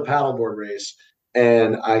won the paddleboard race,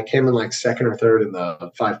 and I came in like second or third in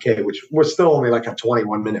the 5K, which was still only like a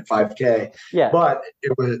 21-minute 5K. Yeah. But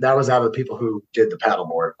that was out of the people who did the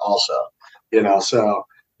paddleboard also, you know. So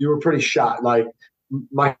you were pretty shot. Like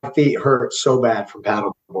my feet hurt so bad from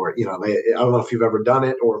paddleboard. You know, I don't know if you've ever done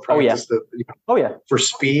it or practiced it for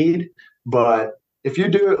speed, but if you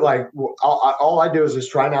do it like all I do is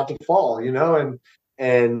just try not to fall, you know,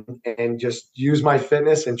 and just use my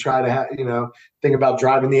fitness and try to think about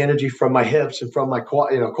driving the energy from my hips and from my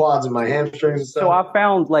quads and my hamstrings and stuff. So I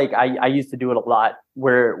found like I used to do it a lot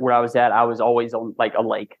where I was at. I was always on like a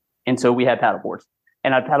lake, and so we had paddleboards,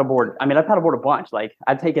 and I paddleboard a bunch. Like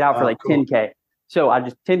I'd take it out for like cool. 10K. So I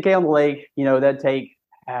just 10K on the lake. You know, that'd take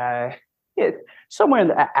somewhere in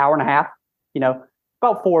the hour and a half. You know,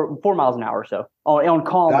 about 4 miles an hour or so on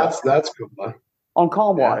calm. That's good, man. On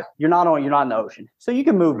calm water. You're not in the ocean. So you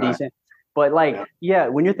can move decent. But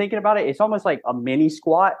when you're thinking about it, it's almost like a mini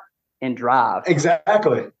squat and drive.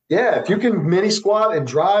 Exactly. Yeah. If you can mini squat and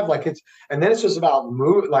drive, and then it's just about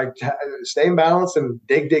staying balanced and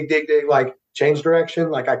dig, like change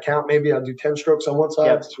direction. Like I count, maybe I'll do 10 strokes on one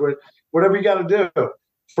side, whatever you got to do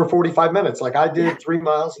for 45 minutes. Like I did 3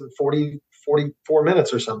 miles in 44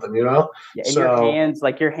 minutes or something, you know? Yeah, and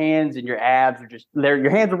your hands and your abs are just there.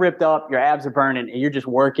 Your hands are ripped up, your abs are burning, and you're just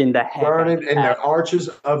working the heck burning, and the arches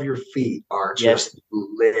of your feet are just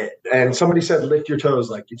lit. And somebody said lift your toes.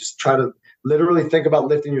 Like you just try to literally think about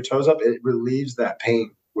lifting your toes up. It relieves that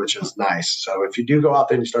pain, which is nice. So if you do go out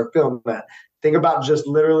there and you start feeling that, think about just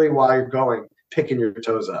literally while you're going, picking your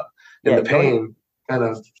toes up. And the pain kind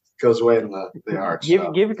of goes away in the arch.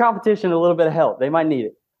 Give your competition a little bit of help. They might need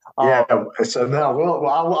it. Yeah, so now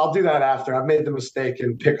I'll do that after. I've made the mistake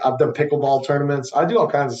and I've done pickleball tournaments. I do all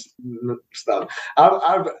kinds of stuff.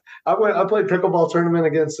 I played pickleball tournament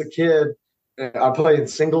against a kid. I play in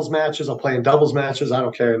singles matches. I'll play in doubles matches. I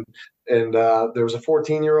don't care. And there was a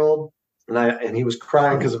 14-year-old, and he was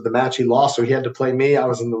crying because of the match he lost, so he had to play me. I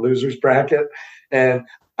was in the losers bracket, and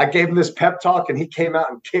I gave him this pep talk, and he came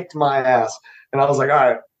out and kicked my ass. And I was like, all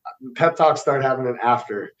right, pep talks start happening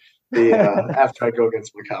after I go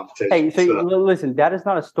against my competition. Hey, so listen, that is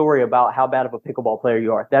not a story about how bad of a pickleball player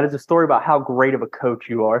you are. That is a story about how great of a coach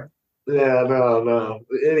you are. Yeah, no,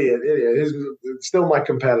 idiot. He's still my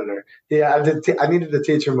competitor. Yeah, I needed to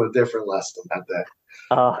teach him a different lesson that day.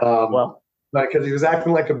 Because he was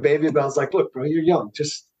acting like a baby, but I was like, look, bro, you're young.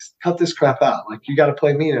 Just cut this crap out. Like, you got to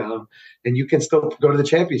play me now, and you can still go to the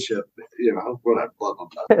championship, you know, whatever, blah, blah,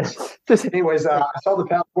 blah. So, anyways, I saw the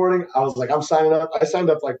paddleboarding. I was like, I'm signing up. I signed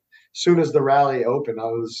up like soon as the rally opened.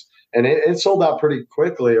 And it sold out pretty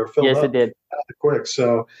quickly or filled up. Yes, it did. Quick.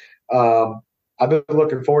 So I've been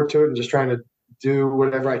looking forward to it and just trying to do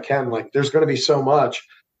whatever I can. Like, there's going to be so much.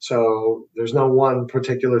 So there's no one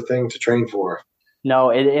particular thing to train for.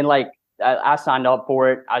 No, and like, I signed up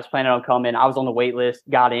for it. I was planning on coming. I was on the wait list,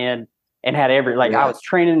 got in, and had I was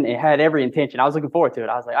training and had every intention. I was looking forward to it.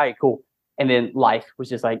 I was like, all right, cool. And then life was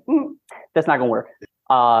just like, that's not going to work.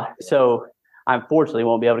 So I unfortunately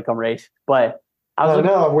won't be able to come race. But I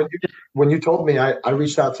was when you told me, I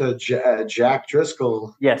reached out to Jack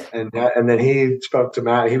Driscoll. Yes. And then he spoke to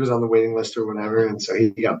Matt. He was on the waiting list or whatever. And so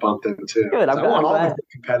he got bumped in too. Good. I want all the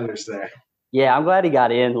competitors there. Yeah, I'm glad he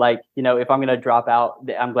got in. Like, you know, if I'm going to drop out,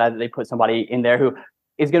 I'm glad that they put somebody in there who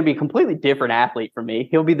is going to be a completely different athlete from me.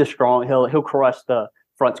 He'll be the strong. He'll crush the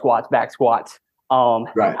front squats, back squats.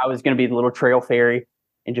 Right. I was going to be the little trail fairy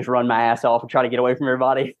and just run my ass off and try to get away from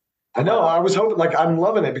everybody. I know. I was hoping, like, I'm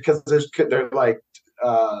loving it because they're like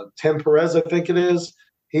Tim Perez, I think it is.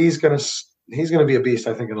 He's going to be a beast,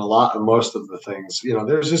 I think, in most of the things. You know,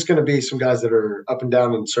 there's just going to be some guys that are up and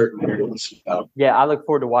down in certain areas. Yeah, I look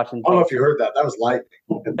forward to watching. I don't know if you heard that. That was lightning.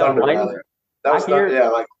 That was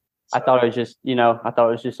I thought it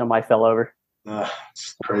was just, somebody fell over.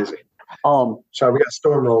 It's crazy. Sorry, we got a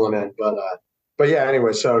storm rolling in, but but yeah,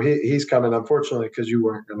 anyway, so he's coming. Unfortunately, because you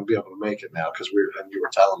weren't going to be able to make it now, because you were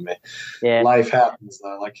telling me Yeah. life happens,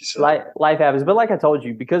 though, like you said. Life happens. But like I told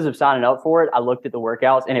you, because of signing up for it, I looked at the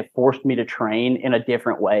workouts and it forced me to train in a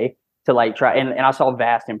different way to like try. And I saw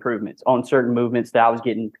vast improvements on certain movements that I was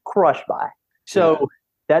getting crushed by. So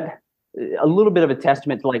that a little bit of a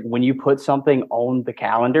testament to like when you put something on the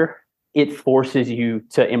calendar, it forces you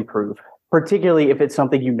to improve, particularly if it's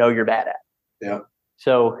something you know you're bad at. Yeah.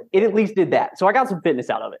 So it at least did that. So I got some fitness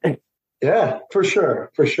out of it. Yeah, for sure.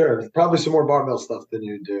 For sure. Probably some more barbell stuff than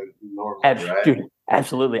you do normally, right? Dude,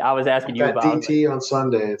 absolutely. I was asking you That about DT on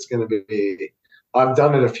Sunday, it's going to be, I've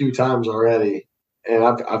done it a few times already, and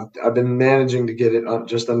I've been managing to get it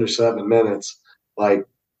just under 7 minutes, like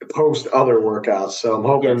post other workouts. So I'm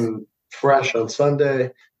hoping fresh on Sunday,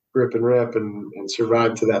 grip and rip, and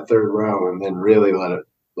survive to that third row, and then really let it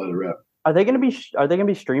rip. Are they going to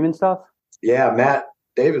be streaming stuff? Yeah, Matt's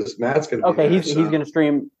going to be okay. there, He's going to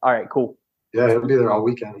stream. All right, cool. Yeah, he'll be there all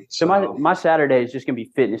weekend. So my Saturday is just going to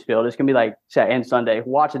be fitness field. It's going to be like Saturday and Sunday,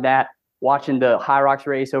 watching the High Rocks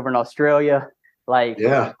race over in Australia. Like,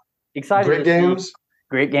 yeah, excited. Great games.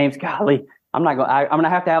 Great games. Golly, I'm going to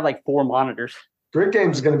have like 4 monitors. Grit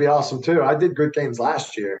Games is going to be awesome too. I did Grit Games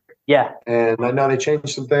last year. Yeah. And I know they changed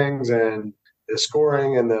some things, and the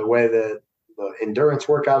scoring and the way that the endurance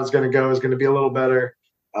workout is going to be a little better.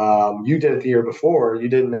 You did it the year before. You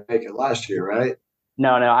didn't make it last year, right?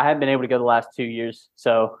 No, I haven't been able to go the last 2 years.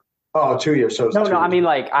 So. Oh, 2 years. So no. I mean,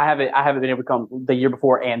 like I haven't been able to come the year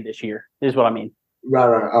before and this year. Is what I mean.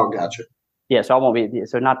 Right. Oh, gotcha. Yeah, so I won't be.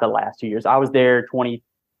 So not the last 2 years. I was there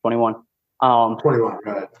 2021. 21,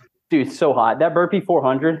 right? Dude, so hot. That burpee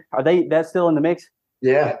 400. That's still in the mix?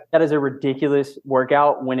 Yeah. That is a ridiculous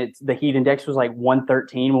workout when the heat index was like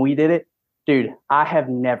 113 when we did it. Dude, I have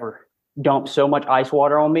never dumped so much ice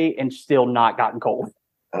water on me and still not gotten cold.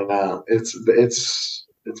 I know. It's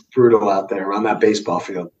brutal out there around that baseball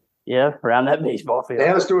field. Yeah, around that baseball field. They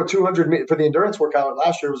had us do a 200 for the endurance workout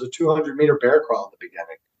last year. It was a 200-meter bear crawl at the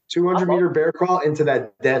beginning. 200-meter bear crawl into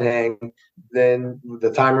that dead hang. Then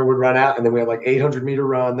the timer would run out, and then we had like 800-meter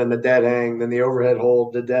run, then the dead hang, then the overhead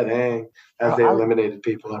hold, the dead hang, as they eliminated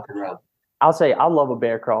people up and around. I'll say I love a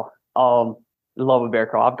bear crawl. Love a bear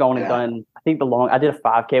crawl. I've gone and done. I think I did a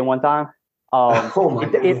 5K one time. Oh my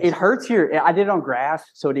God! It hurts I did it on grass,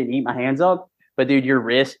 so it didn't eat my hands up. But dude, your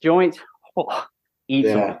wrist joints eat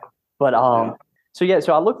some. But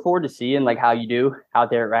so I look forward to seeing like how you do out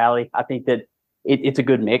there at Rally. I think that it's a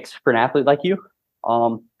good mix for an athlete like you.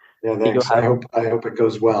 Yeah, thanks. I hope it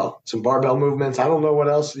goes well. Some barbell movements. I don't know what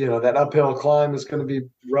else. That uphill climb is going to be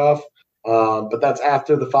rough, but that's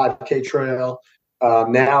after the 5K trail.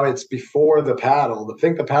 Now it's before the paddle. I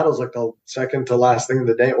think the paddle is like the second to last thing of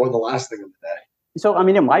the day, or the last thing of the day. So I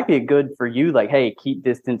mean, it might be good for you. Like, hey, keep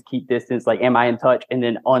distance. Like, am I in touch? And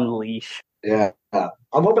then unleash. Yeah,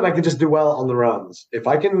 I'm hoping I can just do well on the runs. If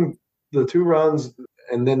I can, the 2 runs,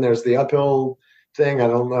 and then there's the uphill thing. I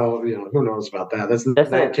don't know. Who knows about that? That's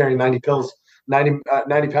not carrying 90 pounds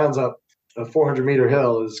up a 400-meter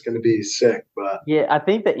hill is going to be sick. But yeah, I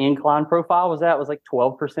think the incline profile was like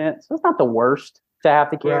 12%. So it's not the worst to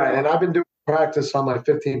have to carry. Right, and I've been doing practice on my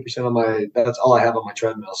 15% on my. That's all I have on my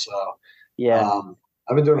treadmill. So yeah,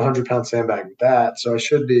 I've been doing 100-pound sandbag with that, so I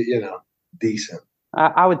should be decent.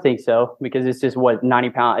 I would think so, because it's just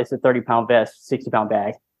 90 pound. It's a 30-pound vest, 60-pound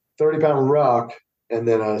bag. 30-pound ruck, and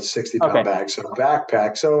then a 60-pound bag, so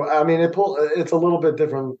backpack. So I mean, it's a little bit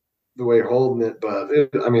different the way you're holding it, but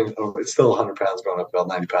it's still 100 pounds going uphill,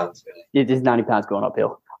 90 pounds. It is 90 pounds going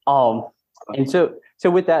uphill. And so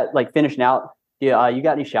with that, like finishing out, you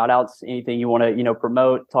got any shout outs, anything you want to,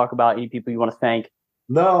 promote, talk about, any people you want to thank?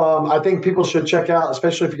 No, I think people should check out,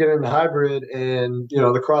 especially if you get into hybrid and,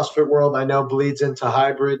 the CrossFit world. I know bleeds into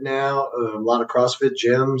hybrid now, a lot of CrossFit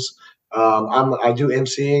gyms. I do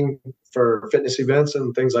emceeing for fitness events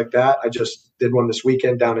and things like that. I just did one this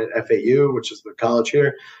weekend down at FAU, which is the college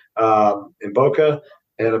here in Boca,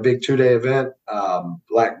 and a big 2-day event,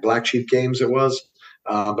 Black Sheep Games it was.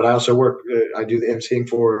 But I also I do the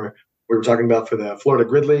emceeing we were talking about for the Florida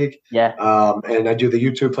Grid League. Yeah. And I do the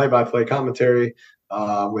YouTube play-by-play commentary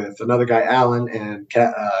with another guy, Alan, and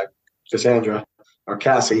Cassandra, or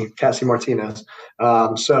Cassie Martinez. Check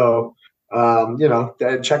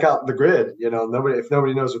out the Grid. If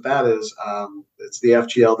nobody knows what that is, it's the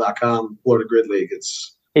FGL.com Florida Grid League.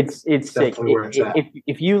 It's sick. Where it's at.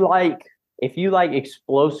 If you like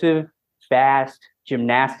explosive, fast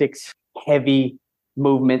gymnastics, heavy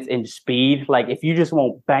movements and speed, like if you just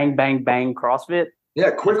want bang, bang, bang CrossFit.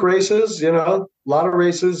 Yeah, quick races, a lot of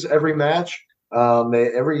races every match.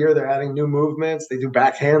 Every year they're adding new movements. They do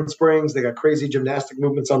back handsprings. They got crazy gymnastic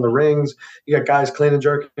movements on the rings. You got guys clean and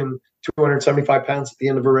jerking 275 pounds at the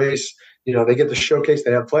end of a race. They get to showcase.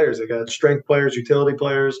 They have players. They got strength players, utility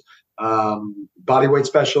players, body weight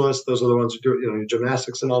specialists. Those are the ones who do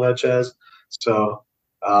gymnastics and all that jazz. So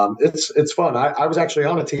it's fun. I was actually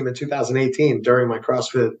on a team in 2018 during my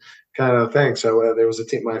CrossFit kind of thing. So there was a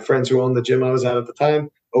team. My friends who owned the gym I was at the time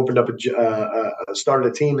opened up started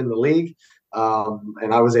a team in the league.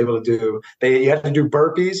 And I was able to do. You had to do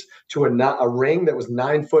burpees to a ring that was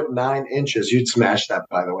 9 foot 9 inches. You'd smash that,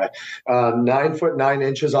 by the way. 9 foot 9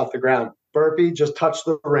 inches off the ground. Burpee, just touch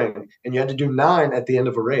the ring, and you had to do 9 at the end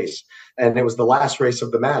of a race. And it was the last race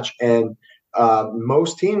of the match. And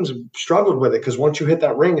most teams struggled with it because once you hit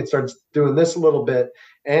that ring, it starts doing this a little bit.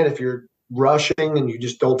 And if you're rushing and you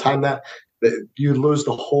just don't time that, you lose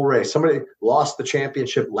the whole race. Somebody lost the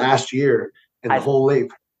championship last year in the whole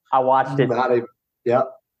league. I watched it. Yeah.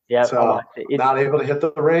 So I watched it. Not able to hit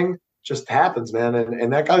the ring, just happens, man.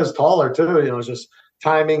 And that guy was taller too. It's just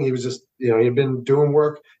timing. He was just, he'd been doing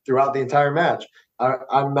work throughout the entire match.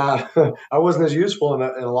 I'm not. I wasn't as useful in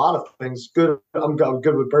a lot of things. Good. I'm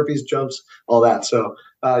good with burpees, jumps, all that. So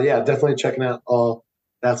definitely checking out all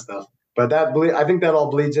that stuff. But I think that all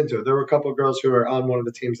bleeds into it. There were a couple of girls who were on one of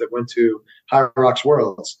the teams that went to High Rocks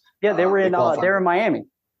Worlds. Yeah, they were in Miami.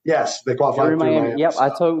 Yes, they qualified through Miami. Yep,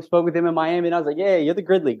 so. I spoke with them in Miami, and I was like, "Yeah, you're the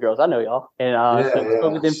Gridley girls. I know y'all." And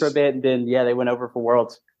spoke with them for a bit, and then they went over for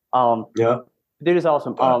Worlds. Dude, it's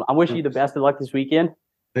awesome. I'm wishing you the best of luck this weekend.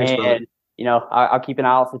 Thanks, and brother. I'll keep an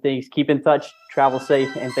eye out for things. Keep in touch. Travel safe,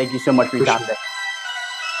 and thank you so much for your time today.